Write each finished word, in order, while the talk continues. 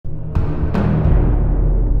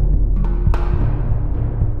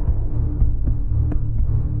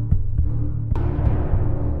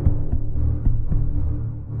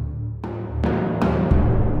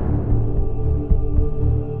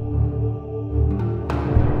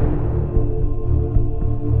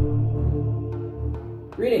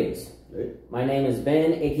My name is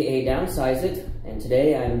Ben, aka Downsize It, and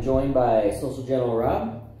today I'm joined by Social General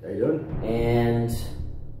Rob. How you doing? And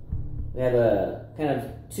we have a kind of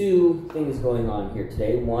two things going on here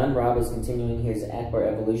today. One, Rob is continuing his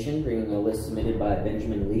Ackbar evolution, bringing a list submitted by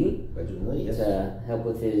Benjamin Lee. Yes. To help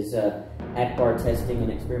with his Ackbar testing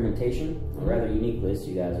and experimentation. A rather unique list,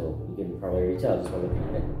 you can probably already tell just by looking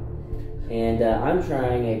at it. And I'm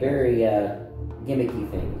trying a very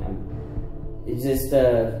gimmicky thing. It's just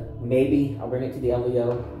maybe I'll bring it to the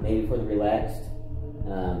LVO, maybe for the relaxed.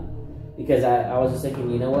 Because I was just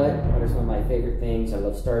thinking, you know what are some of my favorite things? I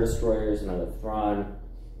love Star Destroyers and I love Thrawn.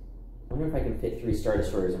 I wonder if I can fit 3 Star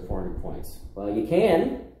Destroyers at 400 points. Well, you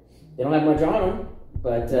can. They don't have much on them,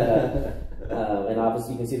 but and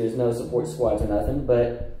obviously you can see there's no support squads or nothing,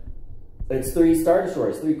 but it's 3 Star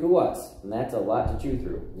Destroyers, 3 Kuats, and that's a lot to chew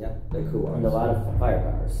through. Yeah, they're Kuats. And a lot of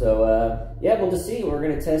firepower. So, yeah, we'll just see. We're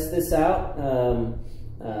going to test this out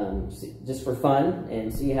just for fun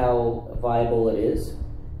and see how viable it is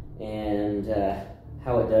and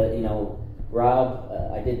how it does. You know, Rob,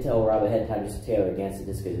 I did tell Rob ahead of time just to tailor against it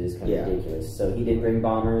just because it is kind of ridiculous. So he did bring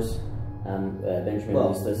bombers. Benjamin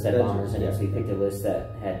list had bombers in it, so he picked a list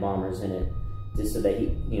that had bombers in it. Just so that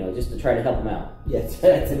he, just to try to help him out. Yes.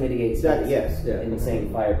 To mitigate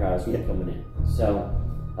insane firepower coming in. So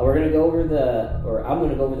we're going to go over I'm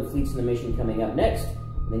going to go over the fleets in the mission coming up next.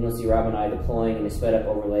 And then you'll see Rob and I deploying in a sped up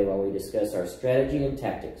overlay while we discuss our strategy and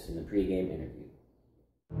tactics in the pre-game interview.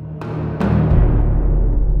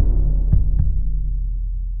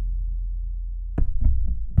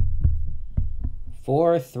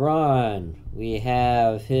 For Thrawn, we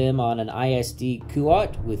have him on an ISD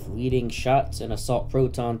Kuat with leading shots and assault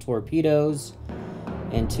proton torpedoes,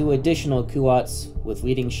 and 2 additional Kuats with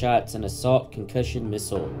leading shots and assault concussion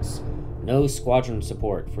missiles. No squadron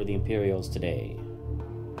support for the Imperials today.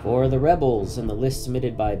 For the Rebels, in the list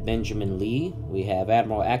submitted by Benjamin Lee, we have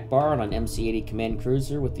Admiral Ackbar on an MC-80 command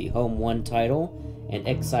cruiser with the Home 1 title and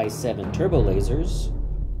XI-7 turbo lasers.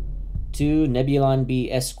 2 Nebulon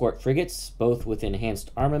B escort frigates, both with enhanced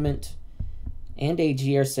armament, and a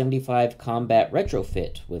GR-75 combat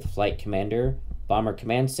retrofit with flight commander, bomber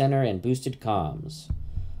command center, and boosted comms.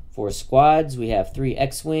 For squads, we have 3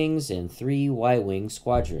 X-Wings and 3 Y-Wing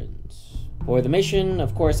squadrons. For the mission,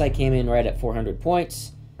 of course, I came in right at 400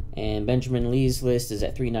 points, and Benjamin Lee's list is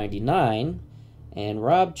at 399, and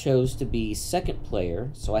Rob chose to be second player,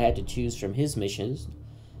 so I had to choose from his missions.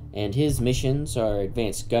 And his missions are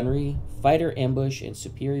advanced gunnery, fighter ambush, and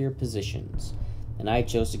superior positions. And I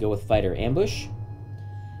chose to go with fighter ambush.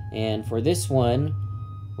 And for this one,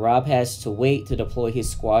 Rob has to wait to deploy his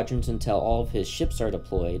squadrons until all of his ships are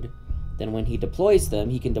deployed. Then when he deploys them,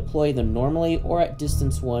 he can deploy them normally or at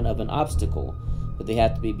distance 1 of an obstacle, but they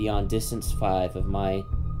have to be beyond distance 5 of my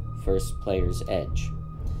first player's edge.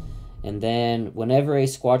 And then whenever a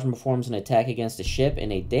squadron performs an attack against a ship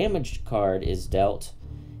and a damaged card is dealt,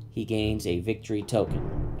 he gains a victory token.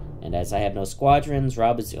 And as I have no squadrons,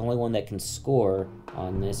 Rob is the only one that can score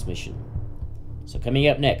on this mission. So coming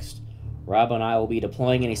up next, Rob and I will be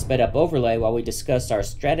deploying in a sped up overlay while we discuss our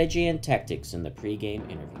strategy and tactics in the pre-game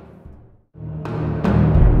interview.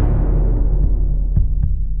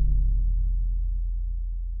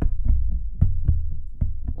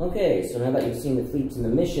 Okay, so now that you've seen the fleets in the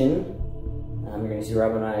mission, you're going to see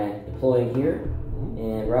Rob and I deploying here.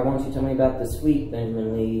 And Rob, why don't you tell me about this fleet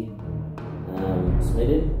Benjamin Lee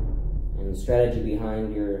submitted and the strategy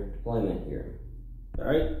behind your deployment here. All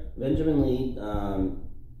right, Benjamin Lee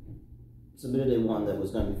submitted a one that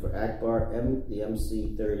was going to be for Ackbar, the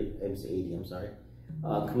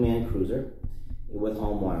MC-80, command cruiser with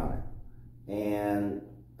Home 1 on it, and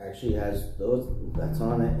actually has that's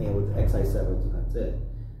on it, and with XI-7, that's it.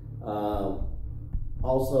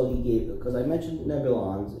 Also, he gave, because I mentioned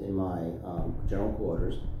Nebulons in my general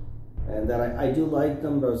quarters, and that I do like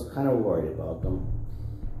them, but I was kind of worried about them.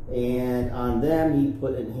 And on them, he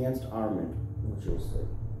put enhanced armament, which you'll see.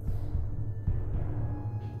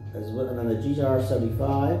 As well, and then the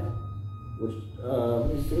GR-75, which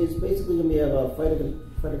is basically going to be a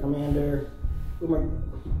fighter commander,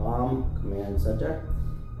 bomb command center,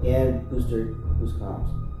 and boost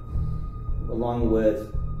comms, along with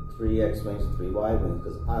 3 X-Wings and 3 Y-Wings,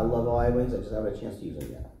 because I love Y-Wings, I just haven't had a chance to use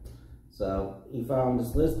them yet. So he found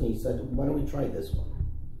this list and he said, why don't we try this one?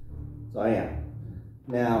 So I am.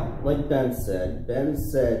 Now, like Ben said,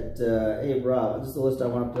 hey Rob, this is the list I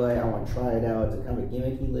want to play, I want to try it out, it's a kind of a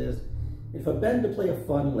gimmicky list. And for Ben to play a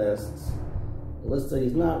fun list, a list that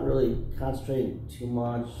he's not really concentrating too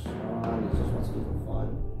much on, he just wants to do for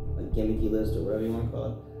fun, a gimmicky list or whatever you want to call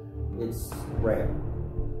it, it's rare.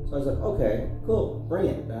 So I was like, okay, cool, bring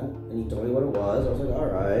it, man. And he told me what it was. I was like, all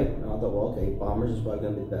right. And I thought, well, okay, bombers is probably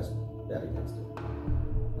going to be the best bet against it.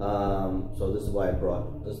 So this is why I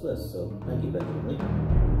brought this list. So thank you, Benjamin Lee.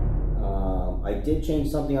 I did change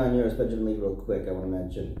something on yours, Benjamin Lee, real quick. I want to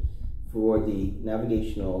mention for the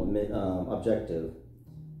navigational objective.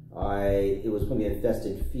 It was going to be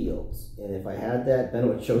infested fields, and if I had that, then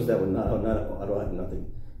it chose that one. I don't have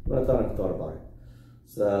nothing. I thought about it.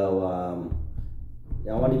 So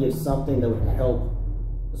I wanted to give something that would help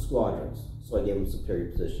the squadrons. So I gave them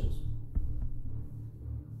superior positions.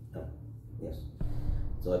 Oh, yes.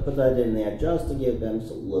 So I put that in there just to give them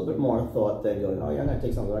just a little bit more thought than going, oh yeah, I'm going to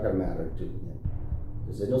take something that's not going to matter to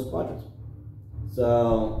because there's no squadrons.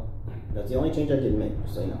 So that's the only change I did make,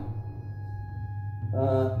 just so you know.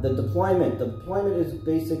 The deployment is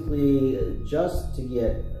basically just to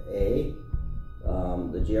get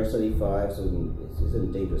the GR-75, so it's in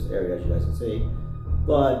a dangerous area, as you guys can see.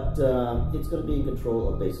 But it's going to be in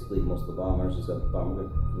control of basically most of the bombers. It's got the bomber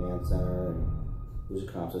command center and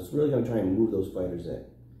booster comp, so it's really going to try and move those fighters in.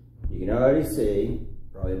 You can already see,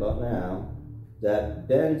 probably about now, that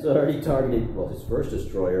Ben's already targeted, well, his first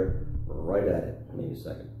destroyer right at it. Maybe a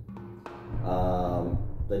second.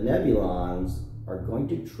 The Nebulons are going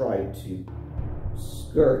to try to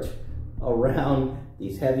skirt around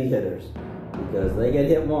these heavy hitters because they get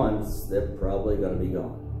hit once, they're probably going to be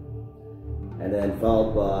gone. And then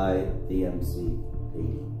followed by the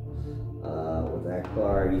MC-80. With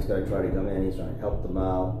Ackbar, he's going to try to come in, he's trying to help them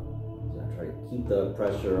out, he's going to try to keep the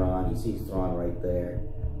pressure on. He sees Thrawn right there.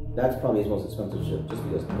 That's probably his most expensive ship just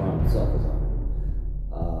because Thrawn himself is on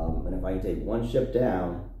it. And if I can take one ship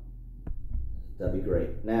down, that'd be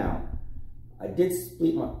great. Now, I did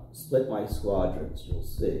split my squadrons, you'll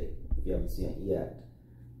see, if you haven't seen it yet.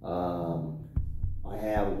 I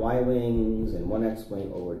have Y-Wings and one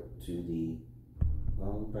X-Wing over to the,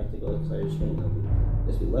 practically left side of your screen.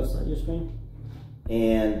 This will be left side of your screen.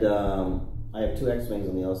 And I have two X-Wings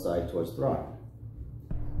on the other side towards Thrawn.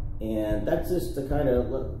 And that's just to kind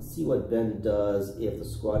of see what Ben does if the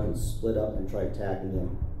squadrons split up and try attacking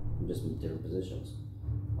him from just different positions.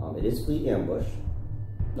 It is fleet ambush.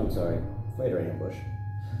 I'm sorry, fighter ambush.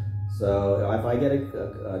 So if I get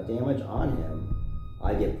a damage on him,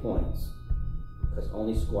 I get points. Because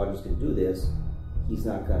only squadrons can do this, he's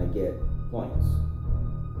not going to get points.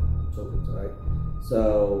 Tokens, alright?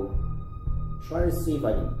 So try to see if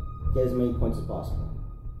I can get as many points as possible.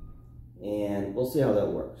 And we'll see how that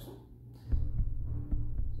works.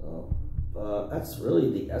 So that's really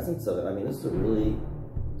the essence of it. I mean, this is a really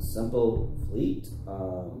simple fleet.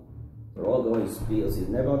 They're all going speed. Let's see,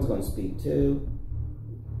 the Nebulon's going speed 2,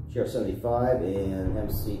 GR-75, and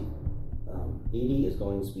MC-80 is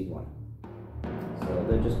going speed 1. So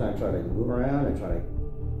they're just going to try to move around and try to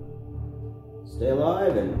stay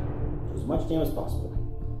alive and do as much damage as possible.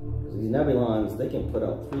 Because these Nebulons, they can put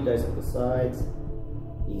out 3 dice at the sides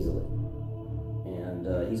easily. And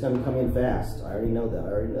he's going to come in fast. I already know that. I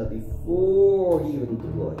already know that before he even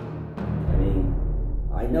deployed. I mean,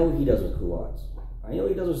 I know he does with Kuats. I know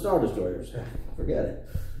he does with Star Destroyers. Forget it.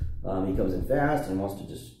 He comes in fast and wants to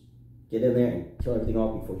just get in there and kill everything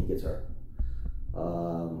off before he gets hurt.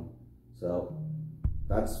 So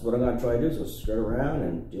that's what I'm going to try to do. So skirt around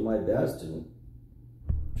and do my best and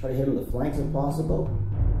try to hit him in the flanks if possible.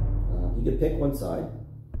 You could pick one side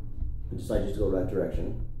and decide just to go that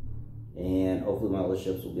direction. And hopefully my other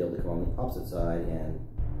ships will be able to come on the opposite side and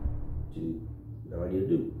do what I need to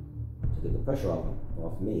do to get the pressure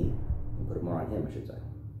off me and put it more on him, I should say.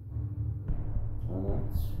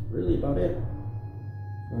 That's really about it.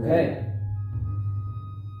 Okay.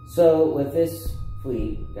 So with this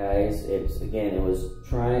fleet, guys, it was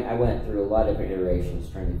trying. I went through a lot of different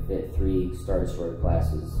iterations trying to fit 3 Star Destroyer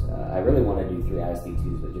classes. I really want to do 3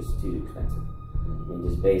 ISD2s, but just too expensive. And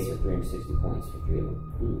just base at 360 points for 3 of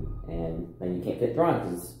them. And then you can't fit Thrawn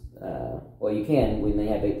because, well, you can when they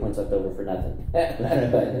have 8 points left over for nothing. But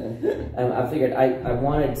I figured I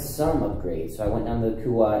wanted some upgrades, so I went down to the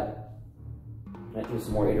Kuat, went through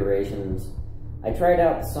some more iterations. I tried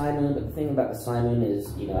out the Simon, but the thing about the Simon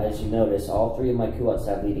is, you know, as you notice, all 3 of my Kuats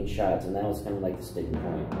have leading shots, and that was kind of like the sticking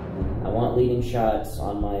point. I want leading shots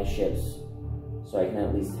on my ships, so I can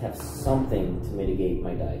at least have something to mitigate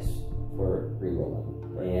my dice for rerolling.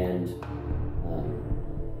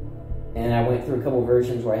 And I went through a couple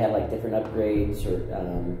versions where I had like different upgrades or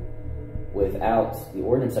without the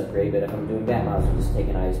ordnance upgrade, but if I'm doing that, I might as well just take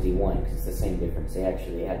an ISD-1 because it's the same difference. They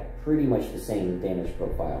actually had pretty much the same damage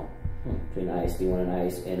profile between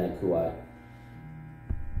ISD-1 and a Kuat.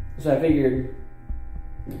 So I figured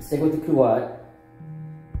stick with the Kuat,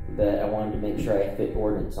 but I wanted to make sure I fit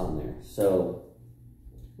ordnance on there. So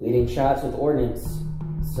leading shots with ordnance.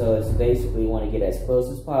 So it's basically want to get as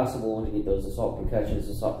close as possible to get those assault concussions,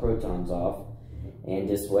 assault protons off, and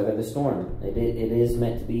just weather the storm. It is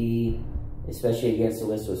meant to be, especially against the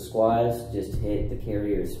list with squads, just hit the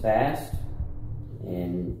carriers fast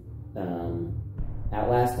and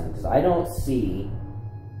outlast them. Because I don't see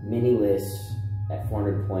many lists at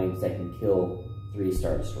 400 points that can kill 3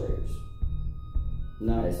 Star Destroyers.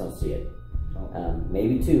 No, I just don't see it.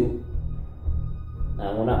 Maybe 2.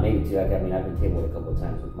 Well, not maybe 2. I mean, I've been tabled a couple of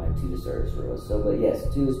times with my 2 Star Destroyers. So, but yes,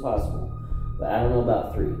 2 is possible. But I don't know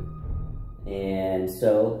about 3. And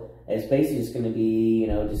so it's basically just going to be, you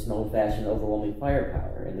know, just an old-fashioned overwhelming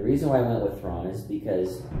firepower. And the reason why I went with Thrawn is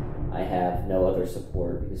because I have no other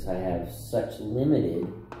support, because I have such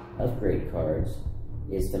limited upgrade cards,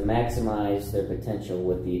 is to maximize their potential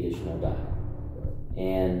with the additional dial.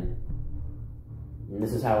 And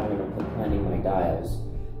this is how I'm going to be planning my dials.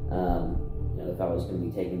 You know, if I was going to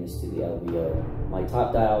be taking this to the LVO, my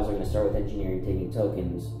top dials are going to start with engineering, taking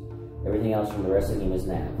tokens. Everything else from the rest of the game is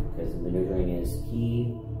nav, because maneuvering is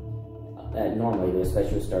key. Normally,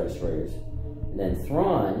 especially with Star Destroyers. And then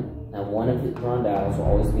Thrawn, one of the Thrawn dials will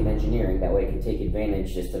always be in engineering. That way, I can take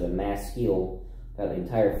advantage just of a mass heal of the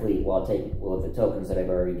entire fleet while taking the tokens that I've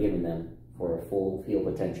already given them for a full heal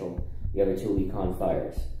potential. The other 2 will be con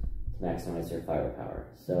fires to maximize their firepower.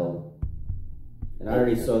 So, and I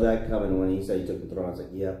already saw that coming when he said he took the Thrawn. I was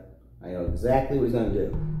like, yep, I know exactly what he's going to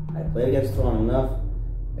do. I played against Thrawn enough,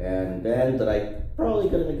 and then that I probably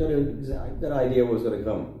got a good idea what was going to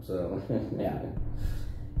come. So, yeah.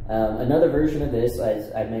 Another version of this,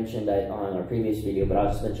 as I mentioned on our previous video, but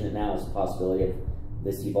I'll just mention it now as a possibility of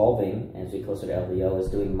this evolving as we get closer to LVO, is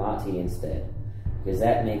doing Mati instead. Because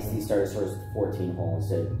that makes these Star Destroyers 14 hull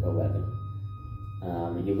instead of 11.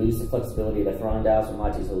 You lose the flexibility of the Thrawn dials, but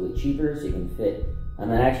Mati's a little bit cheaper, so you can fit.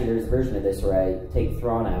 And then actually there's a version of this where I take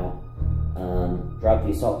Thrawn out, drop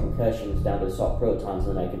the assault concussions down to assault protons,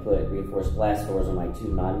 and then I can put reinforced blast doors on my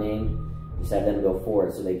 2 non-named. Just have them go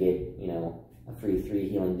forward so they get, you know, a free 3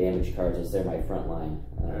 healing damage cards as they're my front line,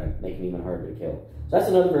 make them even harder to kill. So that's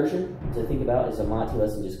another version to think about, is a Mati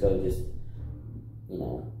list and just go, you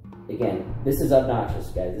know, again, this is obnoxious,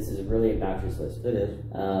 guys. This is a really obnoxious list. It is.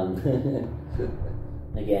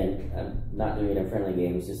 Again, I'm not doing it in friendly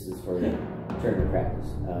games. This is for tournament practice.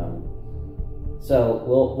 So,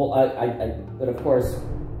 but of course,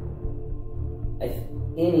 I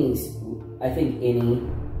think any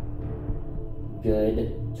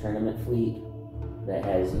good tournament fleet that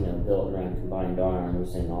has, you know, built around combined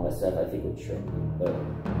arms and all that stuff, I think would shrink me. But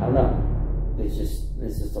I don't know. It's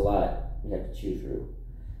just a lot you have to chew through.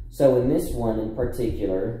 So in this one in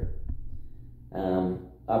particular,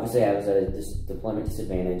 obviously I was at a deployment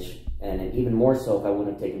disadvantage, and even more so if I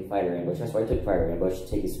wouldn't have taken Fighter Ambush. That's why I took Fighter Ambush, to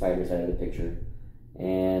take his fighters out of the picture.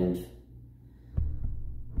 And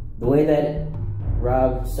the way that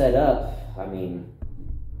Rob set up, I mean,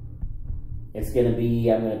 it's going to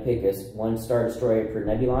be, I'm going to pick 1 Star Destroyer per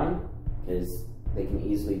Nebulon, because they can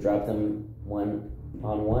easily drop them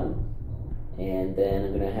 1-on-1. And then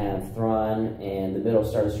I'm going to have Thrawn and the middle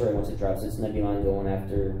Star Destroyer, once it drops its Nebulon, going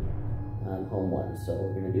after home 1. So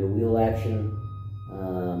we're going to do a wheel action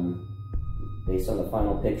based on the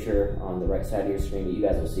final picture on the right side of your screen. But you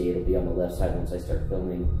guys will see it'll be on the left side once I start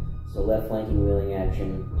filming. So left flanking wheeling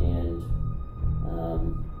action, and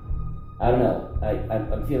I don't know.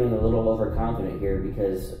 I'm feeling a little overconfident here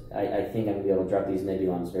because I think I'm going to be able to drop these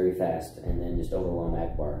Nebulons very fast and then just overwhelm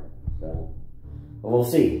Ackbar. So, but we'll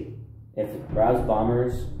see. If Rob's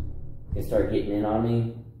bombers can start getting in on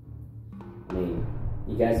me, I mean,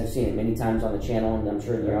 you guys have seen it many times on the channel, and I'm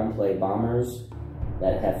sure in your own play, bombers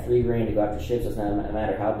that have free reign to go after ships. It's not a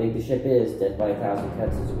matter how big the ship is. Death by 1,000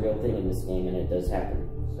 cuts is a real thing in this game, and it does happen.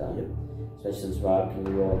 So, especially since Rob can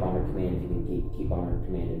reroll a bomber command if you can keep bomber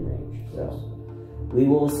command in range. So, we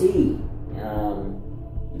will see.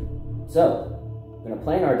 So, we're going to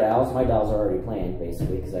plan our dials. My dials are already planned,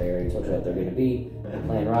 basically, because I already told you what they're going to be. We'll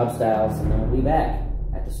plan Rob's dials, and then we'll be back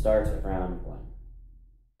at the start of round 1.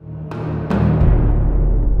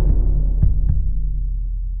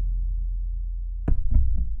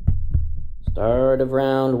 Start of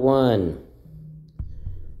round 1.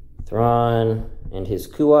 Thrawn and his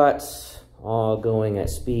Kuats all going at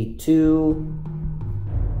speed 2.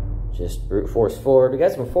 Just brute force forward. We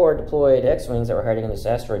got some forward deployed X-Wings that were hiding in this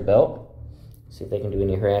asteroid belt. See if they can do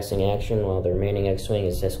any harassing action while the remaining X-Wing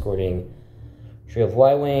is escorting a trio of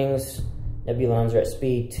Y-Wings. Nebulons are at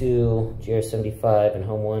speed 2. GR-75 and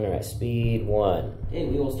Home 1 are at speed 1. Okay,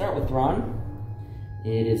 we will start with Thrawn.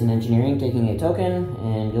 It is an engineering, taking a token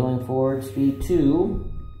and going forward speed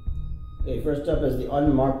 2. Okay, first up is the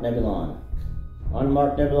unmarked Nebulon.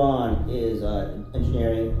 Unmarked Nebulon is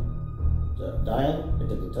engineering dial. I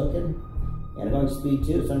took the token. And I'm going to speed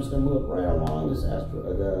 2, so I'm just going to move it right along this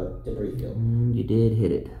the debris field. You did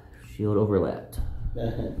hit it. Shield overlapped.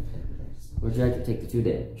 Would you like to take the 2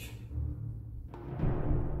 damage?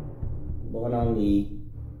 One on the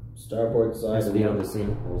starboard side. Be on the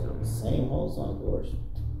same hole zone. Same hole zone, of course.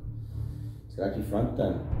 It's got to be front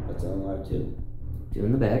then. That's only 2. 2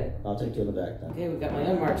 in the back. I'll take 2 in the back then. Okay, we've got my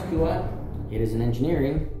unmarked Kuat. It is an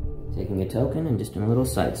engineering. Taking a token and just doing a little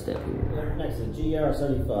sidestep here. Next is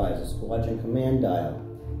GR75, it's a squadron command dial.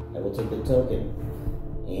 I will take the token.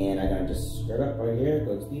 And I'm going to just skirt up right here,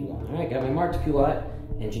 go to speed 1. Alright, got my marked Kuat.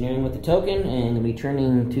 Engineering with the token, and going to be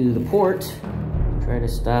turning to the port. Try to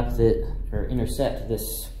stop or intercept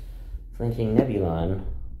this flanking Nebulon.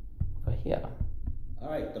 But yeah.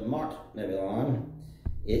 Alright, the marked Nebulon.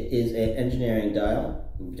 It is an engineering dial.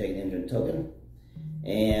 We'll be taking the engine token.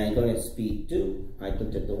 And going at speed 2, I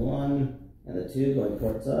looked at the 1 and the 2 going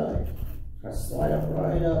port side. I slide up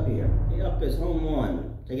right up here. Up is home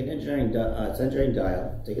 1. Take an engineering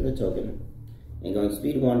dial, taking the token, and going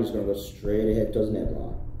speed 1, just going to go straight ahead towards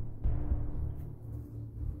Nebulon.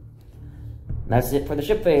 That's it for the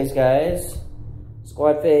ship phase, guys.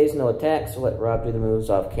 Squad phase, no attacks. We'll let Rob do the moves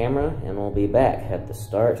off camera, and we'll be back at the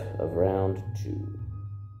start of round 2.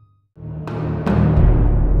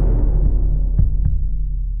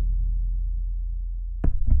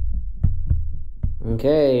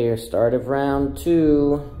 Okay, start of round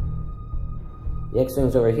 2. The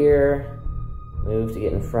X-Wing's over here. Move to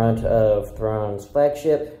get in front of Thrawn's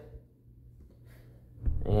flagship.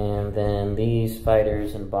 And then these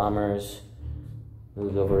fighters and bombers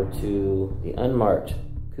move over to the unmarked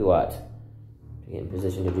Kuat to get in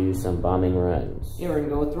position to do some bombing runs. Yeah, we're going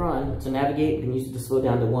to go with Thrawn. So navigate, you can use it to slow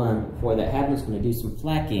down to 1. Before that happens, I'm going to do some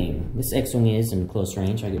flakking. This X-Wing is in close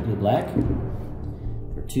range. I get blue-black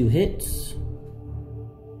for 2 hits.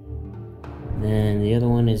 Then the other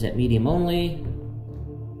one is at medium only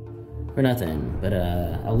for nothing, but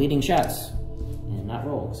leading shots and not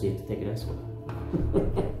roll, so you have to take it as well.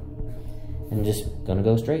 And just gonna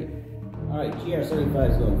go straight. Alright,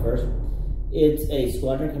 GR75 is going first. It's a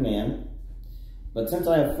squadron command, but since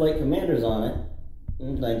I have flight commanders on it,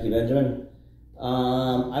 thank you, Benjamin,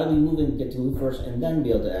 I will be moving, get to move first and then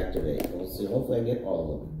be able to activate. We'll see, hopefully I get all of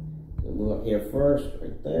them. We'll move up here first,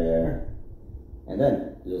 right there. And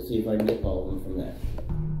then we'll see if I can get all of them from there.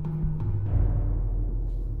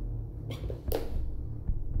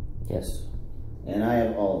 Yes. And I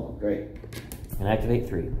have all of them. Great. And activate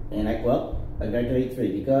 3. And I activate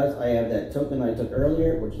 3 because I have that token I took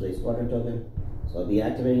earlier, which is a squadron token. So I'll be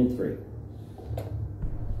activating 3.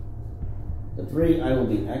 The 3 I will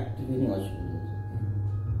be activating.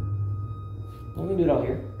 I'm gonna do it all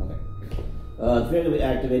here. Okay. The 3 I'll be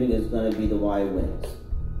activating is going to be the Y wings.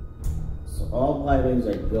 So all Y wings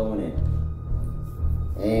are going in.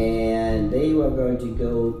 And they are going to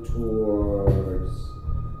go towards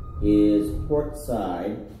his port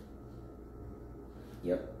side.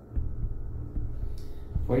 Yep.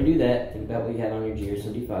 Before you do that, think about what you have on your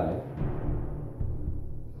GR75.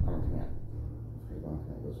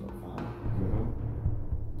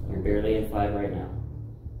 You're barely in 5 right now.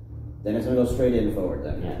 Then it's going to go straight in forward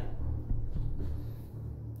then. Yeah.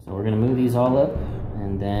 So we're going to move these all up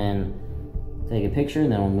and then take a picture,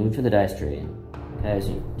 and then we'll move to the dice tray. Guys,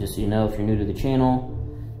 just so you know, if you're new to the channel,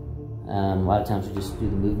 a lot of times we just do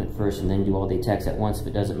the movement first and then do all the attacks at once if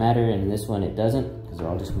it doesn't matter, and in this one it doesn't, because they're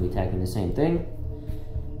all just going to be attacking the same thing.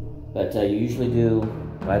 But you usually do,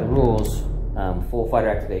 by the rules, full fighter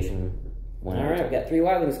activation. Alright, we've got 3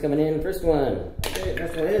 Y-Wings coming in. First one. Okay,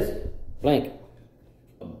 first one is? Blank.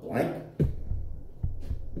 A blank?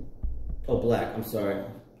 Oh, black, I'm sorry.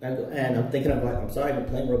 And I'm thinking of black. I'm sorry, I'm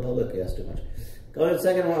playing Republic. Yeah, that's too much. Go to the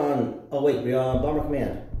second one. Oh, wait, we're on Bomber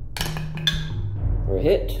Command. For a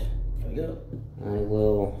hit. There we go. I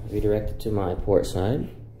will redirect it to my port side.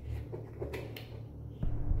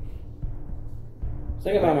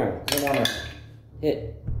 Second bomber. Second bomber.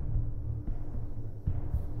 Hit.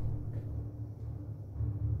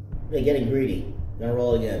 They're getting greedy. Gonna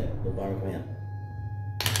roll again with Bomber Command.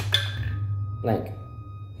 Blank.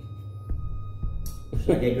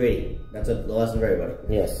 Should I get greedy? That's a lesson for everybody.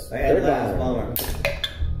 Yes. All right, last bomber.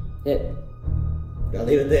 Hit. Gotta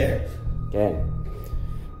leave it there. Okay.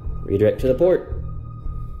 Redirect to the port.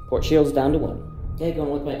 Port shields down to 1. Okay,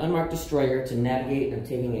 going with my unmarked destroyer to navigate. I'm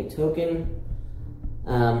taking a token.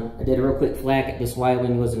 I did a real quick flak. This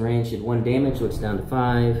Y-Wing was in range, did 1 damage, so it's down to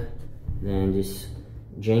 5. Then just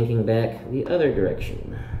janking back the other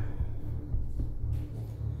direction.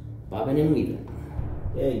 Bobbing and weaving.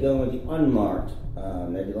 Okay, going with the unmarked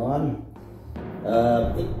Nebulon.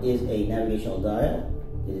 It is a navigational dial.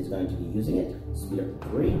 It is going to be using it. Speed up to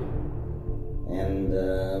 3. And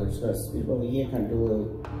we're just going to speed up over here, kind of do a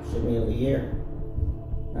little shimmy over here.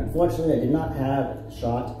 Unfortunately, I did not have a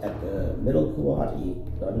shot at the middle Kuat,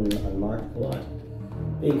 the unmarked Kuat,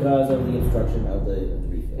 because of the obstruction of the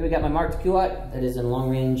refill. Here we got my marked Kuat that is in long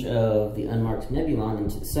range of the unmarked Nebulon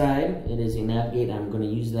into the side. It is a navigate. I'm going to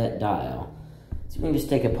use that dial. So we can just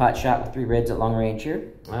take a pot shot with 3 reds at long range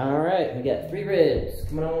here. All right, we got 3 reds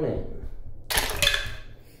coming on in.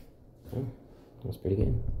 Oh, that's pretty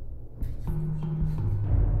good.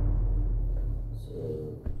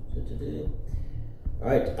 All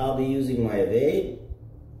right, I'll be using my evade,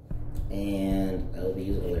 and I'll be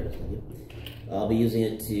using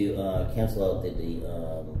it to cancel out the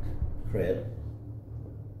crit.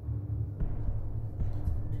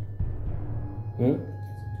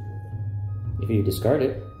 If you discard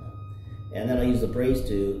it. And then I'll use the brace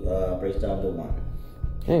to brace down to 1.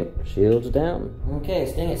 Okay, shields down. Okay,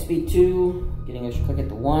 staying at speed 2, getting extra click at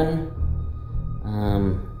the 1.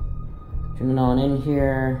 Turning on in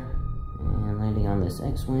here, and landing on this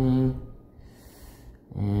X-Wing.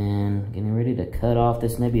 And getting ready to cut off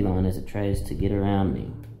this Nebulon as it tries to get around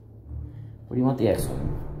me. Where do you want the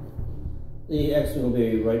X-Wing? The X-Wing will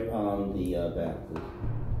be right on the back.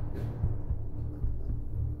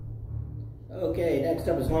 Okay, next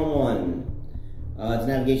up is home 1. It's a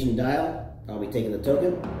navigation dial. I'll be taking the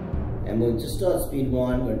token, and we'll just start speed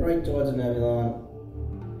 1, going right towards the Nebulon.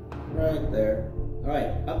 Right there.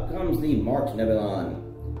 Alright, up comes the marked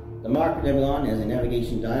Nebulon. The marked Nebulon has a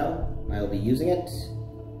navigation dial. I'll be using it.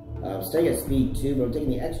 I'm staying at speed 2, but I'm taking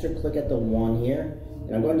the extra click at the 1 here,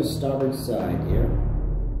 and I'm going to starboard side here.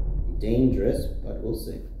 Dangerous, but we'll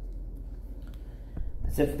see.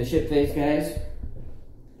 That's it for the ship phase, guys.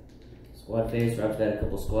 Squad phase, drops that a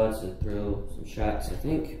couple squads to throw some shots, I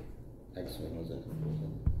think. X-Wing was it?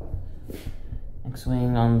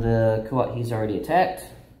 X-Wing on the Kuat he's already attacked.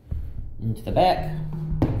 Into the back.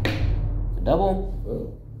 The double.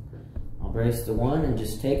 Whoa. I'll brace the 1 and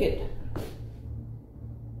just take it.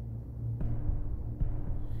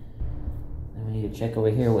 Then we need to check over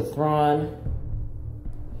here with Thrawn.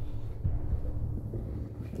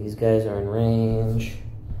 These guys are in range,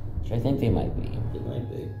 which I think they might be. It might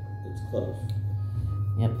be. It's close.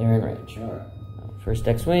 Yep, they're in range. Alright. First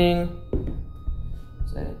X-Wing.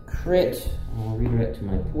 Is that a crit? I'll redirect to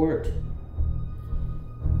my port.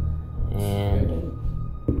 And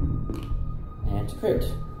it's a crit.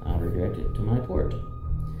 I'll redirect it to my port.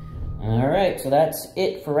 Alright, so that's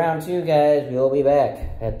it for round 2, guys. We'll be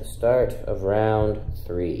back at the start of round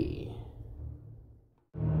 3.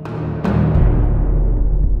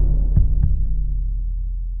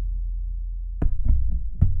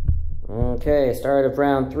 Okay, start of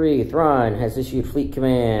round 3. Thrawn has issued fleet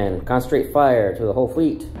command. Concentrate fire to the whole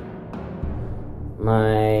fleet.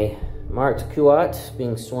 My marked Kuat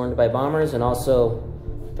being swarmed by bombers and also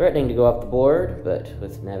threatening to go off the board, but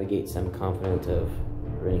with navigates I'm confident of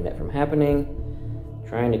preventing that from happening.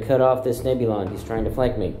 Trying to cut off this Nebulon. He's trying to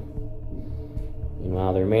flank me.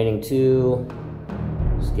 Meanwhile, the remaining 2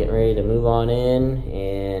 just getting ready to move on in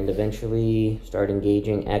and eventually start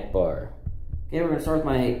engaging Ackbar. Okay, we're going to start with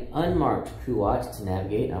my unmarked Kuat to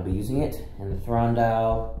navigate. I'll be using it, and the Thrawn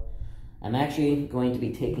dial. I'm actually going to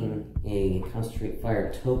be taking a concentrate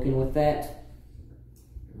fire token with that.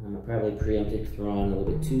 I probably preempted Thrawn a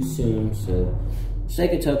little bit too soon, so just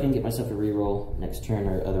take a token, get myself a reroll next turn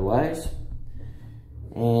or otherwise.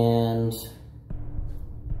 And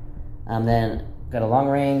then got a long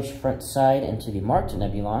range front side into the marked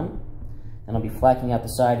Nebulon. Then I'll be flacking out the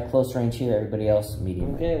side, close range here, everybody else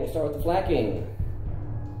medium. Okay, we'll start with the flacking.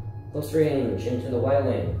 Close range into the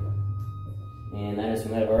Y-wing. And that is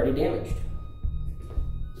one that I've already damaged.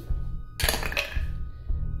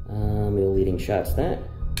 We'll leading shots that.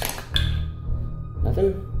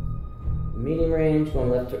 Nothing. Medium range, going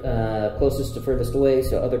left, closest to furthest away,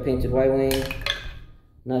 so other painted Y-wing.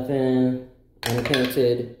 Nothing.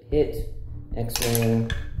 Unpainted, hit,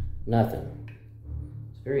 X-wing, nothing.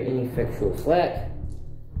 It's very ineffectual flak.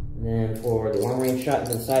 And then for the long range shot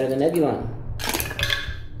to the side of the Nebulon.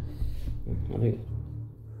 Another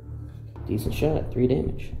decent shot, 3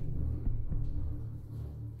 damage.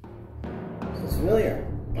 Sounds familiar.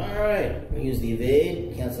 Alright, we use the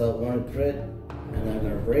evade, cancel out 1 crit, and then I'm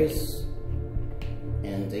going to brace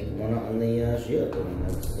and take 1 on the shield.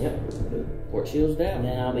 Yep. Port shields down. And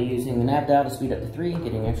then I'll be using the nav dial to speed up to 3,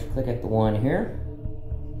 getting extra click at the 1 here.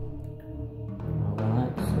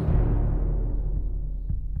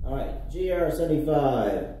 Alright,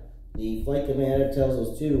 GR75. The flight commander tells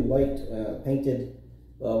those 2 white painted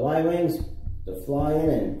Y-wings to fly in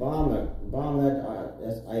and bomb that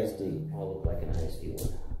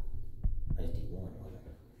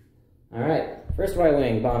First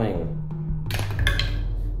Y-wing, bombing.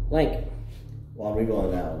 Blank. Well, I'm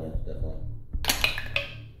re-rolling that one, yeah, definitely.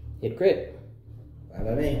 Hit crit. Bye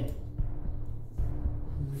by me.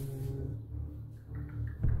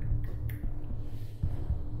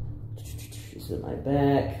 This is my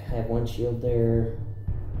back. I have one shield there.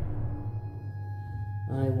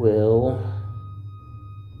 I will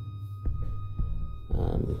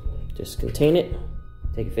just contain it.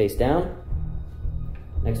 Take it face down.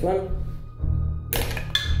 Next one.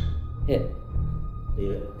 Hit.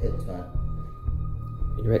 Leave it. It's fine.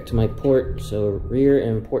 Redirect to my port, so rear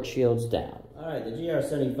and port shields down. Alright, the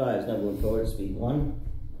GR-75 is now moving forward, speed 1.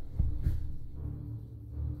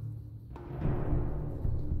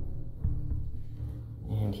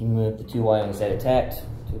 And he moved the 2 Y-wings that attacked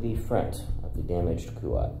to the front of the damaged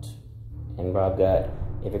Kuat. And Rob got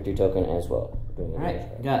a victory token as well.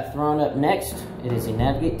 Alright, got Thrawn up next. It is a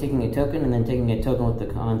navigate, taking a token, and then taking a token with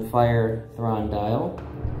the on fire Thrawn dial.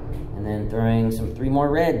 And then throwing 3 more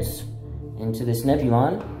reds into this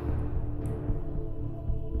Nebulon.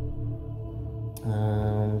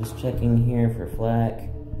 Just checking here for flak.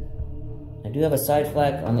 I do have a side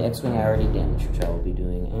flak on the X-Wing I already damaged, which I will be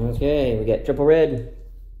doing. Okay, we got triple red.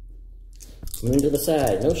 Moving to the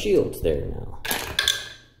side. No shields there now.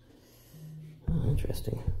 Oh,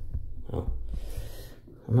 interesting. Oh.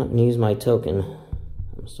 I'm not going to use my token.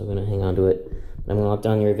 I'm still going to hang on to it. But I'm going to lock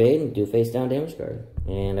down your evade and do face down damage card.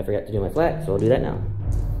 And I forgot to do my flak, so I'll do that now.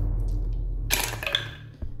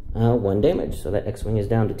 1 damage, so that X-Wing is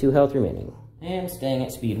down to 2 health remaining. And staying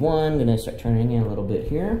at speed 1, going to start turning in a little bit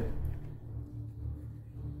here.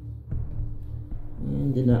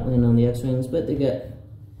 And did not land on the X-Wings, but they got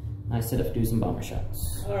nice setup to do some bomber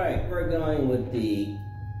shots. Alright, we're going with the...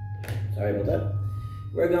 Sorry about that.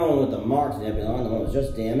 We're going with the marked Nebulon, the one that was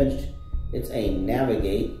just damaged. It's a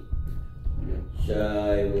navigate, which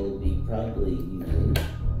I will be probably using.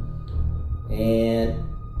 And...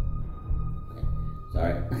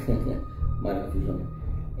 Sorry. Might have confusion.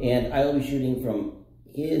 And I will be shooting from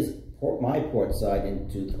my port side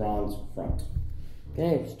into Thrawn's front.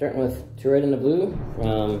 Okay, starting with 2 red and a blue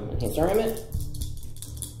from Enhanced Armament.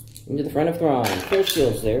 Into the front of Thrawn. Full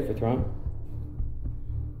shields there for Thrawn.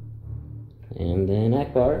 And then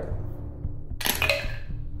Ackbar.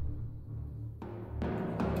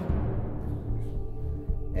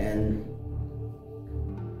 And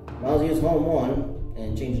I'll use home 1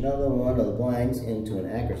 and change another one of the blanks into an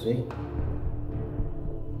accuracy.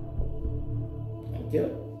 Thank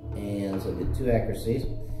you. And so get 2 accuracies.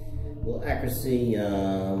 Well, accuracy,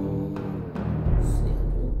 let's see, I'm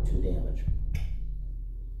doing 2 damage.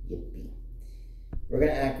 Yippee. We're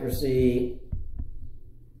gonna accuracy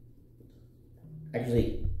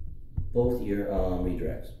both your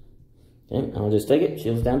redirects. Okay, I'll just take it.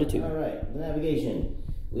 Shields down to 2. Alright, the navigation.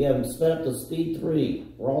 We have sped up to speed 3.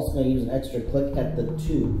 We're also going to use an extra click at the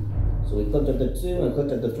 2. So we clicked at the 2 and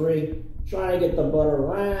clicked at the 3. Trying to get the butter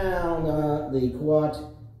around the Kuat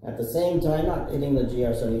at the same time, not hitting the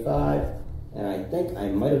GR-75. And I think I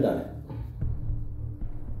might have done it.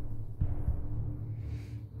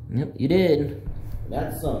 Yep, you did.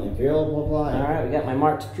 That's some Imperial apply. Alright, we got my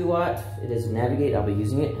marked Kuat. It is navigate. I'll be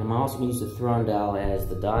using it. I'm also going to use the Thrawn dial as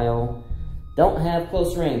the dial. Don't have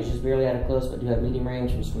close range, just barely out of close, but do have medium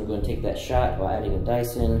range. I'm just going to go and take that shot while adding a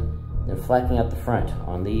Dyson, then flacking up the front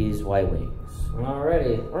on these Y-wings.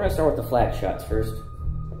 Alrighty, we're going to start with the flak shots first.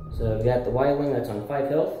 So I've got the Y-wing that's on 5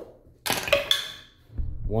 health,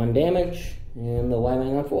 1 damage, and the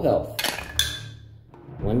Y-wing on full health,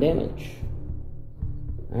 1 damage.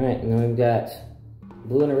 Alright, and then we've got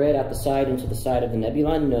blue and a red out the side into the side of the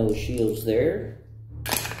Nebulon, no shields there.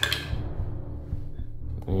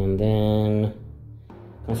 And then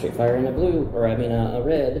concentrate fire in a blue, or I mean a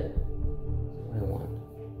red. What do I want?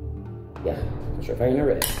 Yeah, concentrate fire in a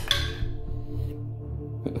red.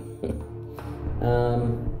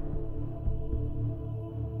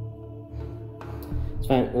 It's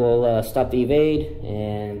fine. We'll stop the evade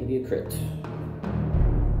and give you a crit.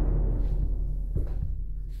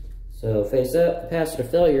 So face up, pass or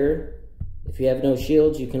failure. If you have no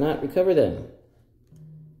shields, you cannot recover them,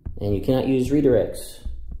 and you cannot use redirects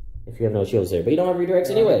if you have no shields there. But you don't have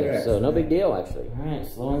redirects anyway, so no big deal, actually. All right,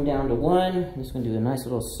 slowing down to 1. I'm just going to do a nice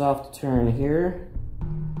little soft turn here.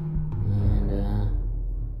 And the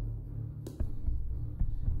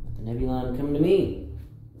Nebulon coming to me.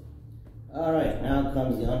 All right, now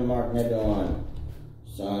comes the unmarked Nebulon.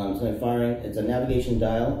 So I'm going to be firing. It's a navigation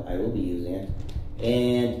dial. I will be using it.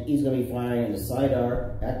 And he's going to be firing in the side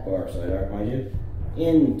arc, Ackbar side arc, mind you,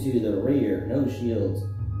 into the rear, no shields,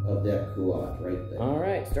 of that Kuat right there.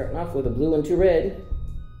 Alright, starting off with a blue and 2 red.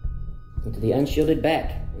 into the unshielded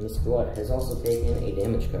back. And this Kuat has also taken a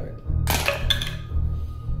damage card.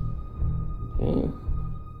 Okay.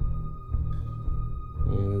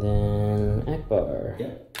 And then Ackbar.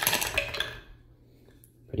 Yep.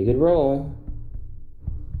 Pretty good roll.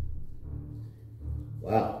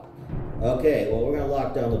 Wow. Okay, well, we're going to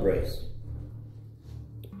lock down the brace.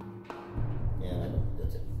 And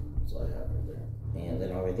that's it. That's all I have right there. And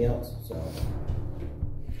then everything else, so.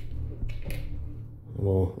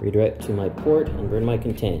 We'll redirect to my port and burn my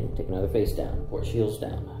contain. Take another face down. Port shields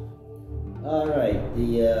down. Alright,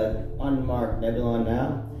 the unmarked Nebulon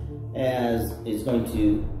now is going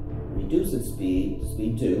to reduce its speed to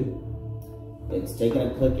speed 2. It's taking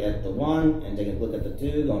a click at the 1 and taking a click at the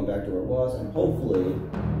 2, going back to where it was, and hopefully,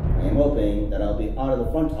 I am hoping that I'll be out of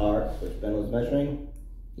the front arc, which Ben was measuring.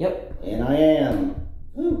 Yep. And I am.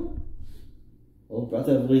 Whew. Well, breath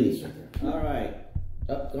of release right there. Alright,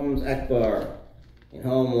 up comes Ackbar in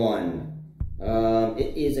home 1.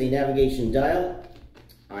 It is a navigation dial.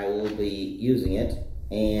 I will be using it,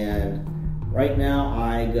 and right now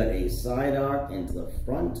I got a side arc into the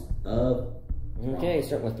front of Thrawn. Okay,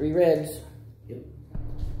 starting with 3 reds. Yep.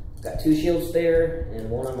 Got 2 shields there, and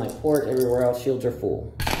 1 on my port. Everywhere else, shields are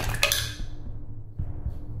full.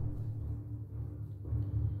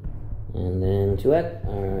 And then 2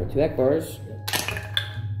 Ackbars. Yep.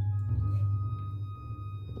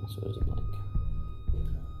 So is it blank?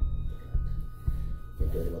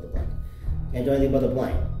 Can't do anything about the blank. Can't do anything about the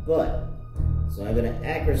blank. But, so I'm going to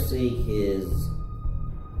accuracy his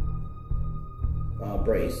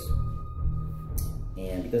brace.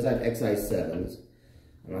 And because I have XI7s,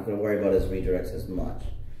 I'm not going to worry about his redirects as much.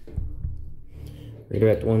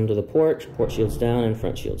 Redirect 1 to the port shields down, and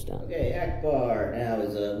front shields down. Okay, Ackbar now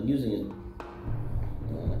is using his.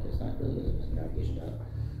 It's not really using his navigation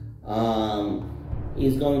dial.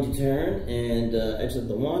 He's going to turn and exit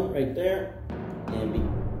the 1 right there, and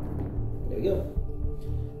there we go.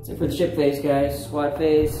 That's it for the ship phase, guys. Squad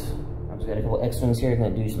phase. I've just got a couple X-Wings here.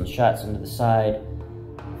 Gonna do some shots into the side.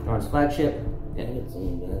 Thrawn's flagship. Yeah, I get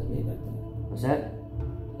some guys way back there. What's that?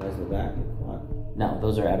 Guys in the back. What? No,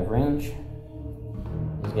 those are out of range.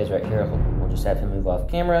 These guys right here, we'll just have him move off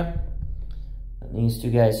camera. And these 2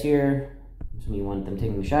 guys here, some of you want them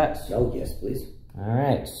taking the shots? Oh, yes, please.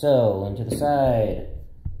 Alright, so into the side.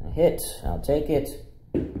 A hit, I'll take it,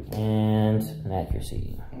 and an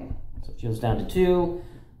accuracy. So shields down to 2.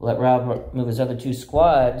 We'll let Rob move his other 2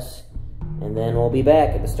 squads, and then we'll be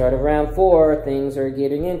back at the start of round 4. Things are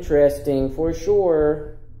getting interesting for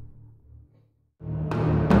sure.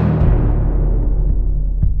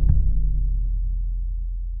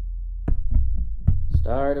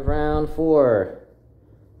 Start of round 4.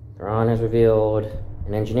 Thrawn has revealed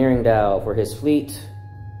an engineering dial for his fleet,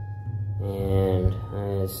 and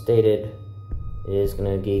as stated, it is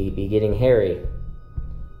going to be getting hairy.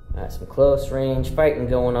 Got some close range fighting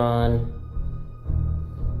going on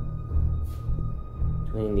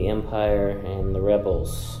between the Empire and the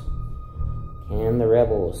Rebels. Can the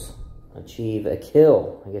Rebels achieve a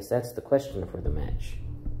kill? I guess that's the question for the match.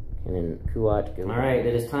 And then Kuat go. Alright,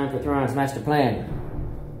 it is time for Thrawn's master plan.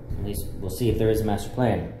 At least we'll see if there is a master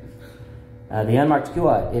plan. The unmarked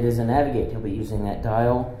Kuat, it is a navigate. He'll be using that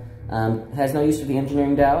dial. Has no use for the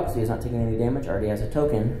engineering dial, so he's not taking any damage. Already has a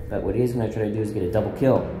token, but what he's going to try to do is get a double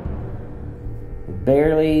kill.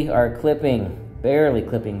 Barely clipping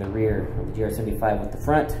the rear of the GR-75 with the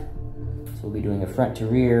front. So we'll be doing a front to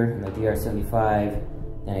rear in the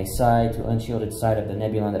GR-75 and a side to unshielded side of the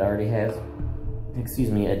Nebulon that already has,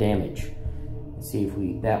 a damage. Let's see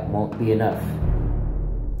if that won't be enough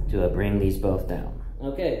to bring these both down.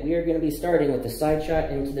 Okay, we are going to be starting with the side shot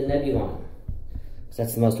into the Nebulon. So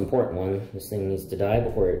that's the most important one. This thing needs to die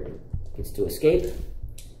before it gets to escape.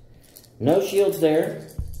 No shields there.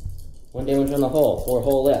 1 damage on the hull, 4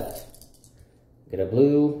 hull left. Get a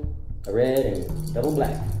blue, a red, and double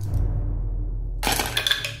black.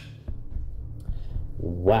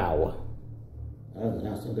 Wow. Oh,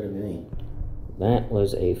 now still good to me. That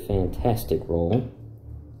was a fantastic roll.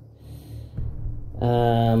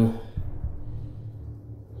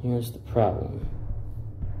 Here's the problem.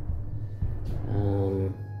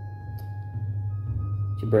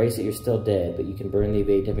 If you brace it, you're still dead, but you can burn the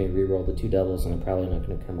evade, have me reroll the 2 doubles, and I'm probably not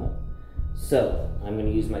going to come up. So, I'm going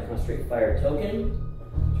to use my concentrate fire token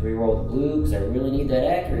to reroll the blue, because I really need that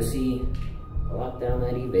accuracy to lock down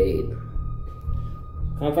that evade.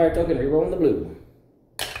 Con fire token, rerolling the blue.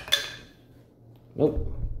 Nope.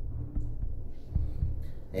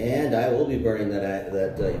 And I will be burning that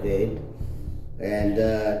evade and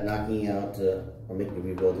knocking out, or making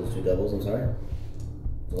me reroll those 2 doubles, I'm sorry.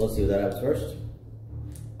 So let's see what that happens first.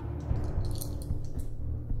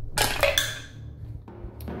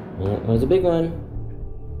 That was a big one.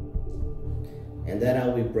 And then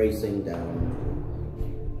I'll be bracing down.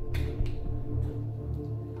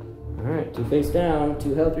 Alright, 2 face down,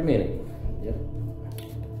 2 health remaining. Yep.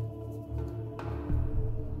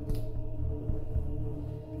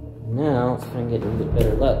 Now, let's try and get a little bit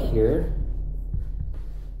better luck here.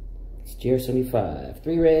 It's GR75.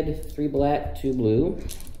 3 red, 3 black, 2 blue.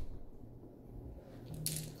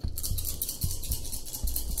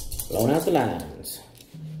 Blowing out the lines.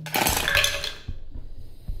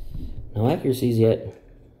 No accuracies yet.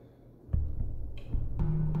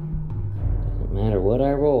 Doesn't matter what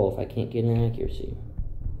I roll if I can't get an accuracy.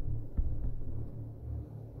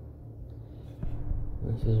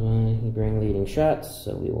 This is why you bring leading shots,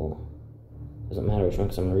 so we will... Doesn't matter which one,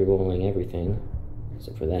 because I'm re-rolling everything,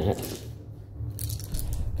 except for that.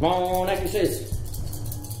 Come on, accuracies!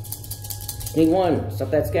 Need 1,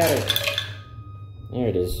 stop that scatter. There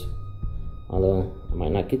it is. Although, I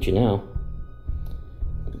might not get you now.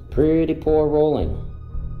 Pretty poor rolling.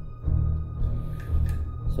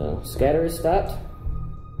 So, scatter is stopped.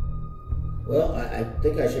 Well, I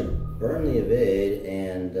think I should burn the evade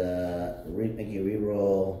and make you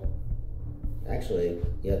re-roll. Actually,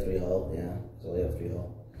 yeah, 3 hull. Yeah, so they have 3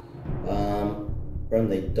 hull. Burn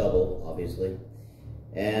the double, obviously,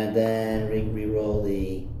 and then re-roll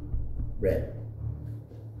the red.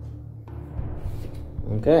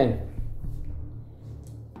 Okay.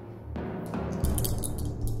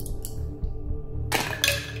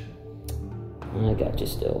 I got you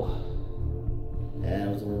still. That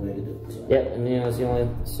was the only way to do it. So. Yep, and that was the only.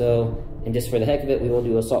 So, and just for the heck of it, we will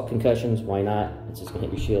do assault concussions. Why not? It's just gonna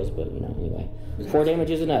hit your shields, but you know, anyway. 4 damage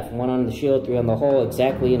is enough. 1 on the shield, 3 on the hull,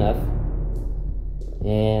 exactly enough.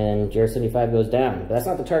 And GR75 goes down. But that's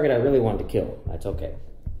not the target I really wanted to kill. That's okay.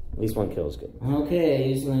 At least 1 kill is good. Okay,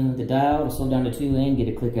 using the dial to slow down to 2 and get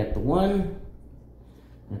a click at the 1.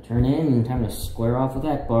 Gonna turn in and time to square off with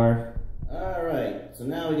Ackbar. Alright, so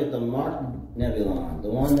now we get the marked Nebulon, the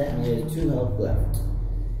one that only has 2 health left.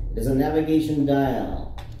 It is a navigation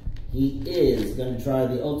dial. He is going to try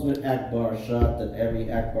the ultimate Ackbar shot that every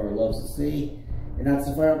Ackbar loves to see, and that's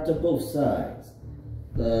to fire up to both sides.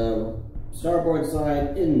 The starboard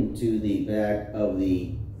side into the back of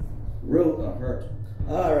the root of hurt.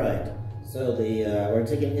 Alright, so the we're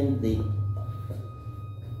taking in the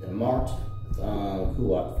marked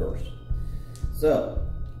Kuat first. So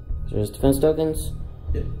there's defense tokens.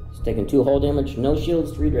 Yep. He's taking 2 hull damage, no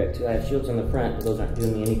shields, 3 direct. 2 I have shields on the front, but those aren't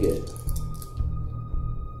doing me any good.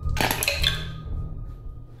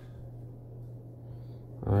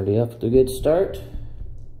 Already off to a good start.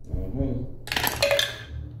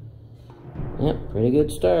 Yep, pretty good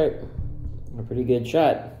start. A pretty good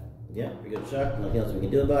shot. Yeah, pretty good shot. Nothing else we can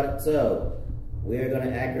do about it. So we are going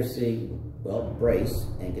to accuracy, well, brace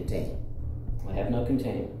and contain. I have no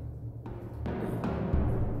contain.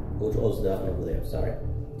 Which was that one over there? Sorry,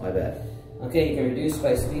 my bad. Okay, you can reduce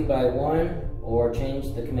by speed by 1 or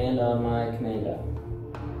change the command on my command dial.